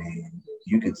made, I mean,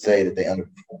 you could say that they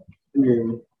underperformed.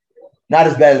 Yeah. Not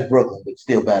as bad as Brooklyn, but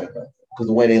still bad enough. Because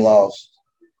the way they lost,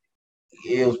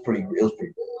 it was pretty bad.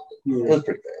 Yeah. It was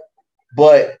pretty bad.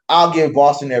 But I'll give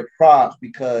Boston their props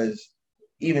because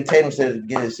even Tatum said at the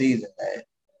beginning of the season that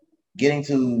getting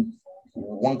to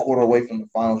one quarter away from the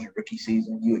finals your rookie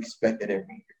season, you expect it every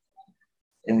year.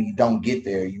 And when you don't get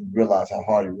there, you realize how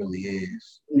hard it really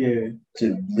is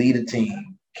to lead a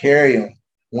team, carry them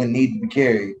when need to be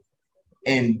carried,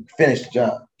 and finish the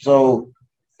job. So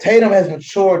Tatum has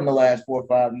matured in the last 4 or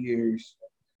 5 years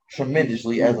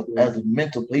tremendously as a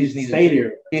mental. He just needs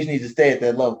to stay at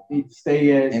that level. He needs to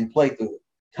stay at and play through it.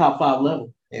 Top 5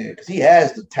 level. Yeah, because he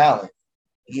has the talent.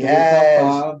 He has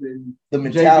top 5 and the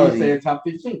mentality. JB stay top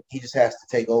 15. He just has to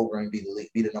take over and be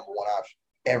the number one option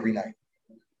every night.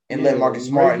 And let Marcus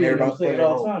Smart and everybody play it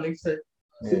all the time. They said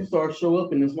superstars show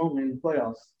up in this moment in the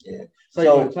playoffs. Yeah.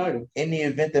 So in the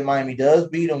event that Miami does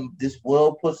beat them, this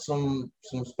will put some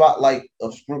spotlight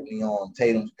of scrutiny on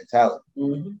Tatum's mentality.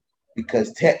 Mm-hmm.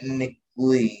 Because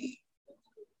technically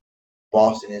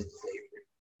Boston is the favorite.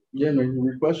 Yeah, maybe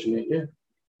we question it, yeah.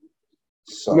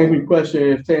 So maybe question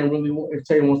if Tatum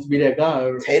wants to be that guy.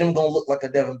 Or... Tatum gonna look like a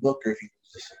Devin Booker if he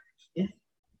loses this series.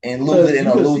 Yeah. And lose it in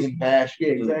a losing fashion.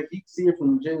 Yeah, exactly. You can see it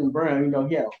from Jaylen Brown. You know,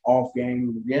 he had an off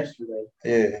game yesterday.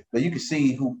 Yeah, but you can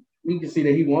see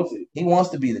that he wants it. He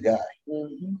wants to be the guy.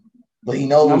 Mm-hmm. But he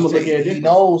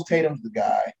knows Tatum's the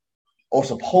guy, or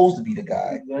supposed to be the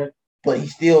guy. Exactly. But he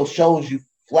still shows you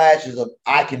flashes of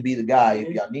I can be the guy if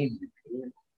y'all need me. Yeah.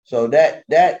 So that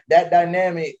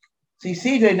dynamic. See,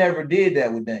 CJ never did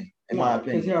that with Dame, in my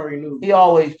opinion. He already knew. He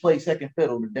always played second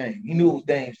fiddle to Dame. He knew it was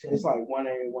Dame's team. It's like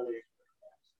 1A, 1A.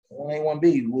 1A,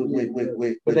 1B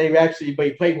with but they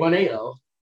played 1A though.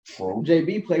 True.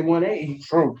 JB played 1A.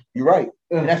 True. You're right.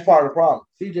 And that's part of the problem.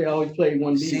 CJ always played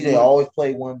 1B. CJ always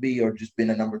played 1B or just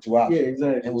been a number 2 option. Yeah,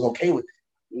 exactly. And was okay with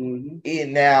it. Mm-hmm.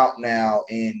 And now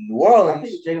in New Orleans, I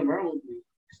think Jaylen Brown would be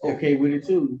okay with it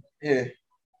too. Yeah.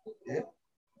 Yeah.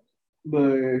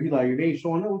 But he like, if they ain't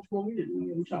showing up, what you want me to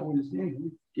do? I'm trying to win this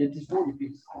game. Get this 40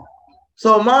 piece.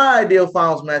 So my ideal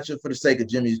finals matchup for the sake of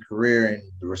Jimmy's career and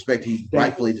the respect he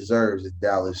rightfully deserves is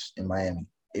Dallas and Miami.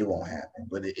 It won't happen,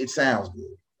 but it sounds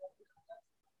good.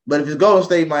 But if it's Golden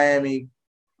State, Miami,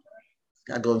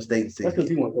 I Golden State and 6. That's because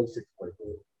he wants Golden State to play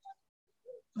good.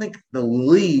 I think the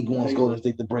league wants Golden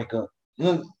State to break up.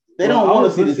 They don't want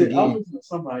to see this again. I was listening to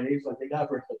somebody. They was like, they got to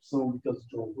break up soon because of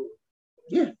Jordan Poole.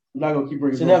 Yeah. I'm not going to keep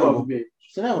bringing it up.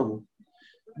 It's inevitable.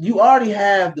 You already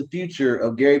have the future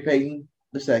of Gary Payton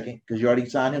II because you already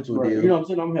signed him to a deal. You know what I'm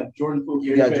saying? I'm going to have Jordan Poole.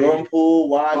 You got Jordan Poole,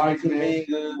 Wiseman,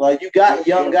 Kuminga. Like, you got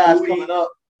young guys coming up.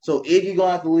 So Iggy going to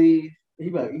have to leave. He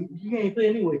ain't play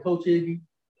anyway, Coach Iggy.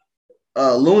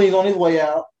 Looney's on his way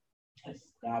out.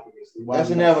 That's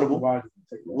inevitable.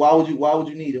 Why would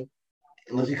you need him?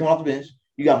 Unless he come off the bench.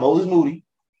 You got Moses Moody.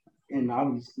 And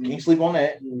obviously. Can't sleep on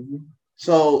that. Mm-hmm.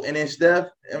 So, and then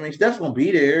Steph's going to be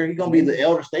there. He's going to be the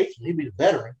elder statesman. He'll be the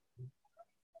veteran.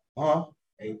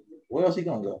 Hey, where else he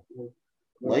going to go?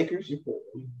 Lakers? Good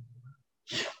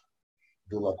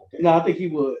luck with that. No, I think he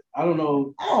would. I don't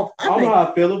know. I don't know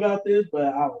how I feel about this, but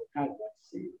I would kind of like to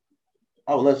see it.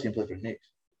 I would love to see him play for the Knicks.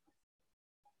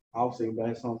 I was thinking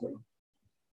about something.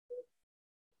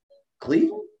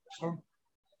 Cleveland? Sure.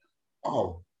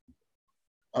 Oh.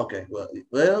 Okay.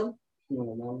 Well.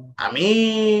 I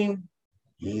mean,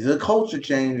 he's a culture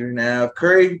changer now. If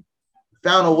Curry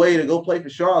found a way to go play for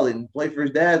Charlotte and play for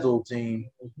his dad's old team,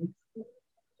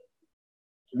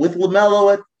 with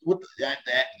LaMelo with that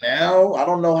now, I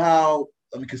don't know how.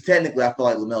 Because technically, I feel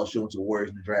like LaMelo should went to the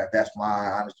Warriors in the draft. That's my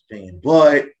honest opinion.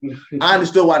 But I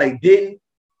understood why they didn't.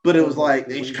 But it was like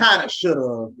they kind of should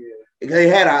have. Yeah. They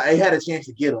had a chance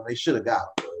to get him. They should have got him.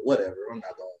 But whatever. I'm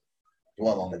not going to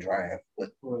dwell on the draft.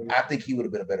 But I think he would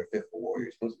have been a better fit for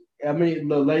Warriors. I mean,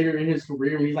 later in his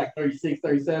career, he's like 36,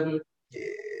 37. Yeah,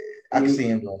 I can see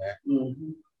him doing that.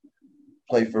 Mm-hmm.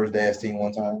 Played for his dad's team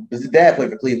one time. Because his dad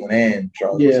played for Cleveland and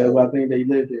Charlotte. Yeah, well, I think they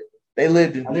lived there. They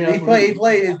lived in. He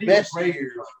played his best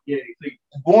years. Yeah,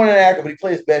 born in Akron, but he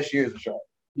played his best years in Charlotte.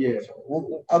 Yeah,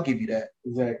 so I'll give you that.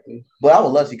 Exactly. But I would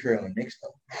love to see Curry on the Knicks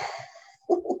though.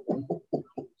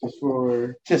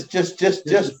 just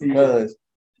because,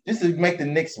 just to make the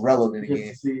Knicks relevant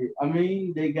again. I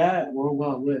mean, they got World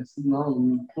Wide West. You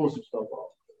know, pull some stuff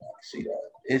off. I see that.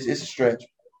 It's a stretch.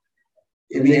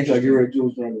 It'd be interesting. Like you're a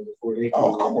Jules Randle before they.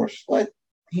 Oh, of course. But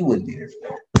he wouldn't be there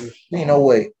for that. Ain't no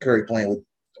way Curry playing with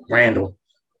Randall.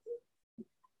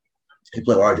 He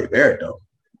played with RJ Barrett though.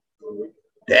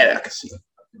 That I can see.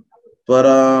 But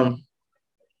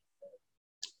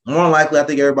more than likely, I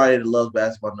think everybody that loves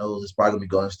basketball knows it's probably gonna be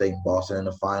Golden State and Boston in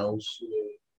the finals.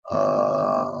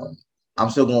 I'm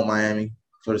still going with Miami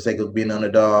for the sake of being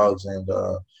underdogs, and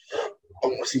I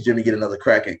want to see Jimmy get another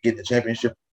crack at getting the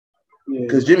championship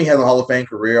because Jimmy has a Hall of Fame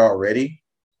career already.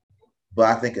 But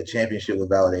I think a championship would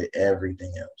validate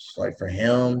everything else. Like for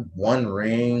him, one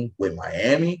ring with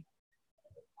Miami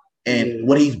and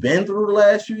what he's been through the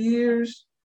last few years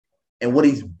and what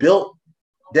he's built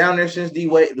down there since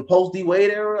D-Wade, the post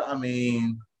D-Wade era. I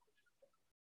mean,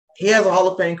 he has a Hall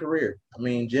of Fame career. I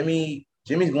mean, Jimmy's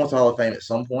going to Hall of Fame at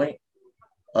some point.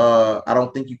 I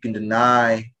don't think you can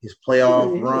deny his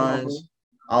playoff runs.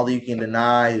 I don't think you can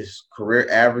deny his career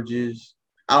averages.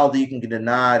 I don't think you can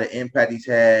deny the impact he's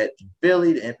had in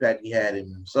Philly, the impact he had in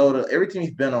Minnesota. Every team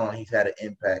he's been on, he's had an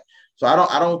impact. So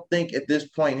I don't think at this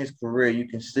point in his career you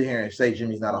can sit here and say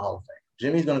Jimmy's not a Hall of Fame.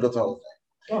 Jimmy's going to go to Hall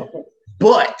of Fame.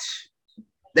 But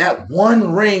that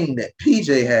one ring that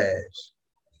PJ has,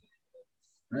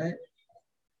 right?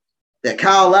 That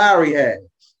Kyle Lowry has,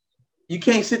 you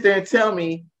can't sit there and tell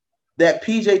me that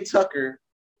PJ Tucker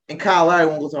and Kyle Lowry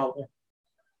won't go to Hall of Fame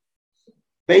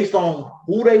based on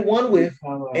who they won with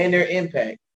and their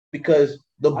impact. Because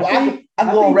I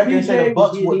go on record and say the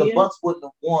Bucks wouldn't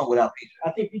have won without PJ.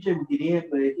 I think PJ would get in,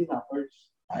 but he's not first.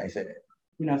 I ain't say that.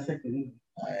 He's not second either.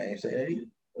 I ain't say that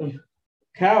either.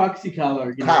 Kyle, I can see Kyle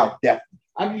Lowry. Kyle, definitely.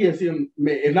 I can see him,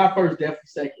 if not first, definitely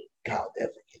second. Kyle,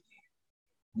 definitely.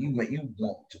 You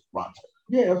want to run.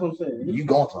 Yeah, that's what I'm saying. You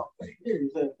going to Hall of Fame. Yeah,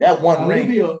 exactly. That one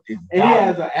ring. And he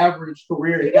has an average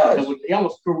career. He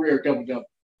almost career double-double.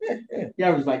 Yeah. He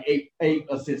averaged like eight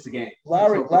assists a game.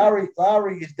 Lowry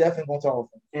is definitely going to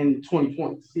Hall of Fame. And 20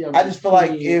 points. I just feel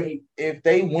like if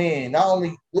they win, not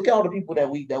only look at all the people that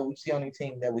we see on the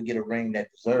team that would get a ring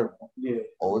that deserve one. Yeah.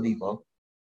 Oladipo.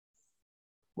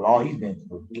 With all he's been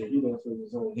through. Yeah,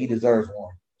 he deserves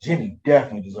one. Jimmy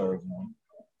definitely deserves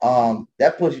one.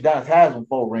 That puts you down as has with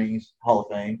 4 rings, Hall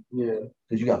of Fame. Yeah.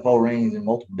 Because you got 4 rings in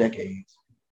multiple decades.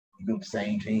 You built the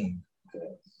same team. Okay.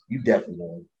 You definitely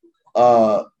won.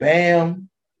 Bam,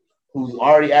 who's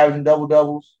already averaging double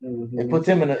doubles, it puts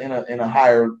him in a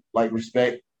higher like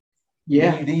respect.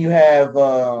 Yeah. Then you have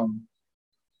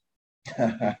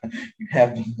you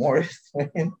have the Morris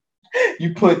twin.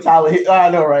 You put Tyler. I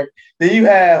know, right? Then you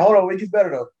have. Hold on, it gets better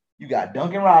though. You got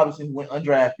Duncan Robinson, who went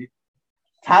undrafted.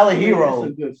 Tyler Hero.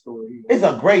 It's a good story. It's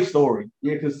a great story.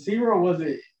 Yeah, because Hero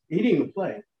wasn't. He didn't even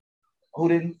play. Who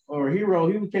didn't? Or Hero,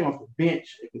 he came off the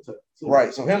bench.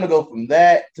 Right. So him to go from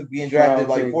that to being drafted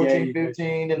like 14,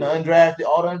 15, and the undrafted,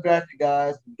 all the undrafted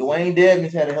guys. Dwayne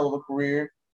Dedmon's had a hell of a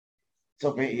career.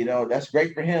 So, that's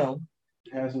great for him.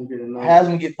 Has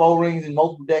him get 4 rings in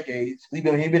multiple decades. He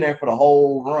been there for the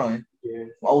whole run. Yeah.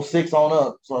 06 on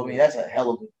up. So, that's a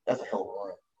hell of a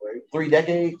run. Right? 3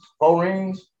 decades, 4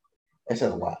 rings. That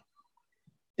says a lot.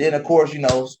 Then, of course,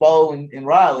 Spo and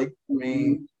Riley. I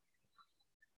mean,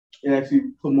 it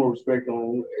actually put more respect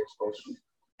on exposure.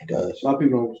 It does. A lot of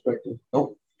people don't respect him.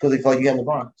 Nope. Because they feel like you have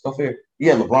LeBron. It's no fair. You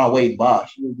have LeBron, Wade, and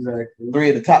Bosh. Exactly. 3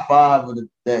 of the top 5 of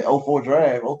that 04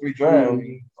 draft, 03 draft. I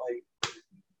mean,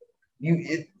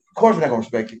 of course they're not going to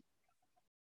respect you.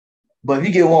 But if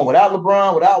you get one without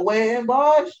LeBron, without Wade and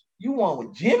Bosh, you won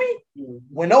with Jimmy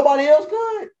when nobody else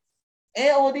could.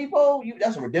 And Oladipo,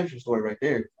 that's a redemption story right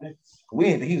there. We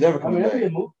didn't think he was ever coming back.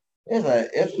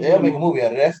 They'll make a movie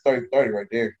out of that. That's 30-30 right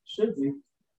there. Should be.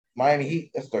 Miami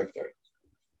Heat, that's 30-30.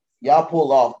 Y'all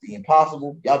pull off the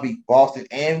impossible. Y'all beat Boston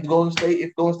and Golden State.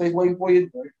 If Golden State's waiting for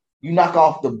you, you knock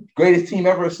off the greatest team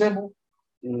ever assembled.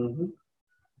 Mm-hmm.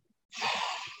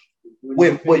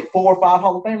 With 4 or 5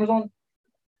 Hall of Famers on it.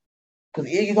 Because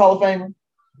Iggy's Hall of Famer.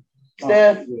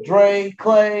 Steph, Dre,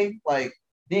 Clay, then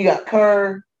you got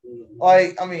Kerr.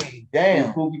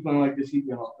 Damn. Who be playing like this? He'd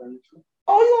be Hall of Famer.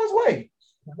 Oh, he's on his way.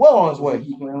 Well on his way.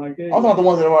 He's playing like that. I'm not the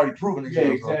ones that have already proven it. Yeah,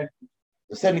 exactly.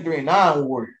 The 73-9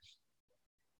 Warriors.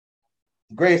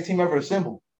 The greatest team ever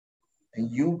assembled.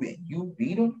 And you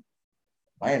beat them?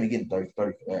 Miami getting 30-30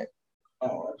 for that.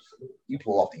 Oh, absolutely. You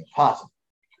pull off the impossible.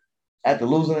 After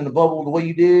losing in the bubble the way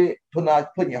you did,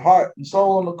 putting your heart and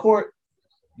soul on the court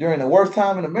during the worst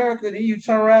time in America, then you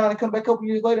turn around and come back a couple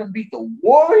years later and beat the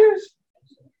Warriors?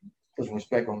 Put some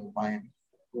respect on Miami.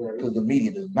 Because the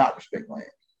media does not respect Miami.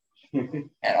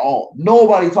 At all.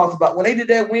 Nobody talks about when they did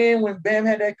that win, when Bam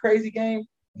had that crazy game,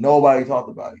 nobody talked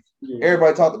about it. Yeah.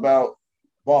 Everybody talked about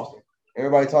Boston.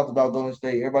 Everybody talked about Golden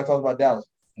State. Everybody talked about Dallas.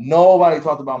 Nobody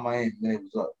talked about Miami when it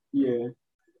was up. Yeah.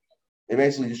 They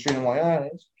basically just treat them like,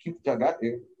 it's cute what y'all got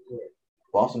there. Yeah.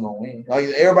 Boston gonna win.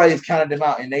 Everybody's counted them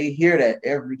out, and they hear that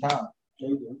every time.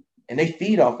 And they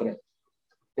feed off of that.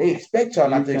 They expect y'all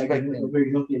not to expect them.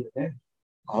 Very healthy in the day.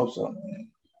 I hope so, man.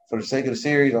 For the sake of the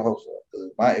series, I hope so.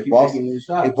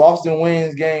 If Boston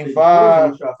wins Game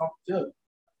 5,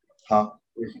 huh?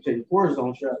 If you take 4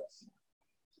 zone shots.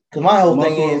 Because my whole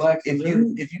thing is,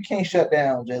 if you can't shut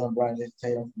down Jaylen Brown and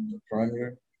Tatum from the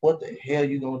perimeter, what the hell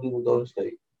you gonna do with Golden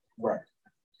State? Right.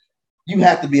 You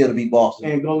have to be able to beat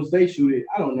Boston. And Golden State shoot it,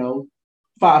 I don't know,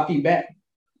 5 feet back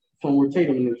from where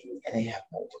Tatum is. And they have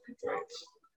multiple threats.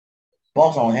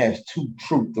 Boston has 2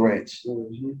 true threats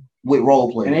with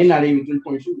role players. And they not even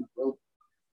 3-point shooters, bro.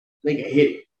 They can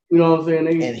hit it. You know what I'm saying?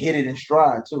 And hit it in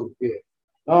stride, too. Yeah.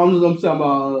 I'm talking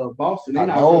about Boston. I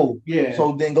know. Yeah.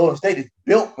 So then Golden State is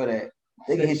built for that.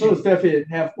 They can hit you. Steph hit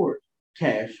half court.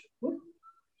 Cash.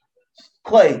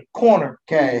 Clay, corner,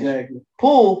 cash. Exactly.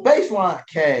 Pool, baseline,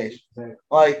 cash. Exactly.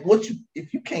 Like,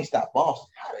 if you can't stop Boston,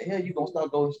 how the hell you going to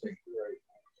stop Golden State? Right.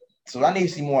 So I need to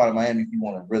see more out of Miami if you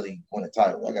want to really win a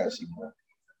title. I got to see more.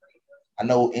 I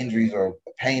know injuries are a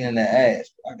pain in the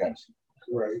ass, but I got to see.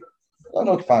 Right. I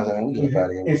know you can find that. We get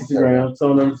about it. Instagram,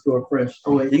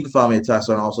 _fresh. You can follow me at Ty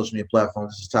Slatter on all social media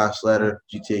platforms. This is Ty Slatter,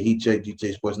 GTA Heat Check,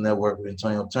 GTA Sports Network with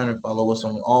Antonio Turner. Follow us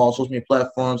on all social media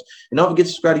platforms. And don't forget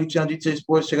to subscribe to YouTube on GTA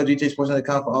Sports. Check out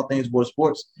GTASports.com for all things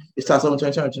sports. It's Ty Slatter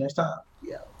and Turner. Until next time.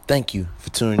 Yeah. Thank you for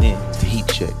tuning in to Heat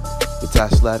Check with Ty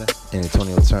Slatter and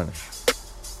Antonio Turner.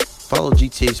 Follow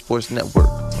GTA Sports Network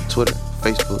on Twitter,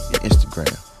 Facebook, and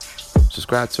Instagram.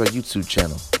 Subscribe to our YouTube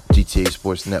channel, GTA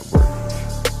Sports Network.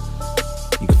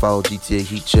 You can follow GTA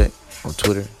Heat Check on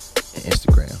Twitter and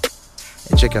Instagram.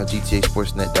 And check out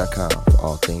GTASportsNet.com for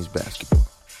all things basketball.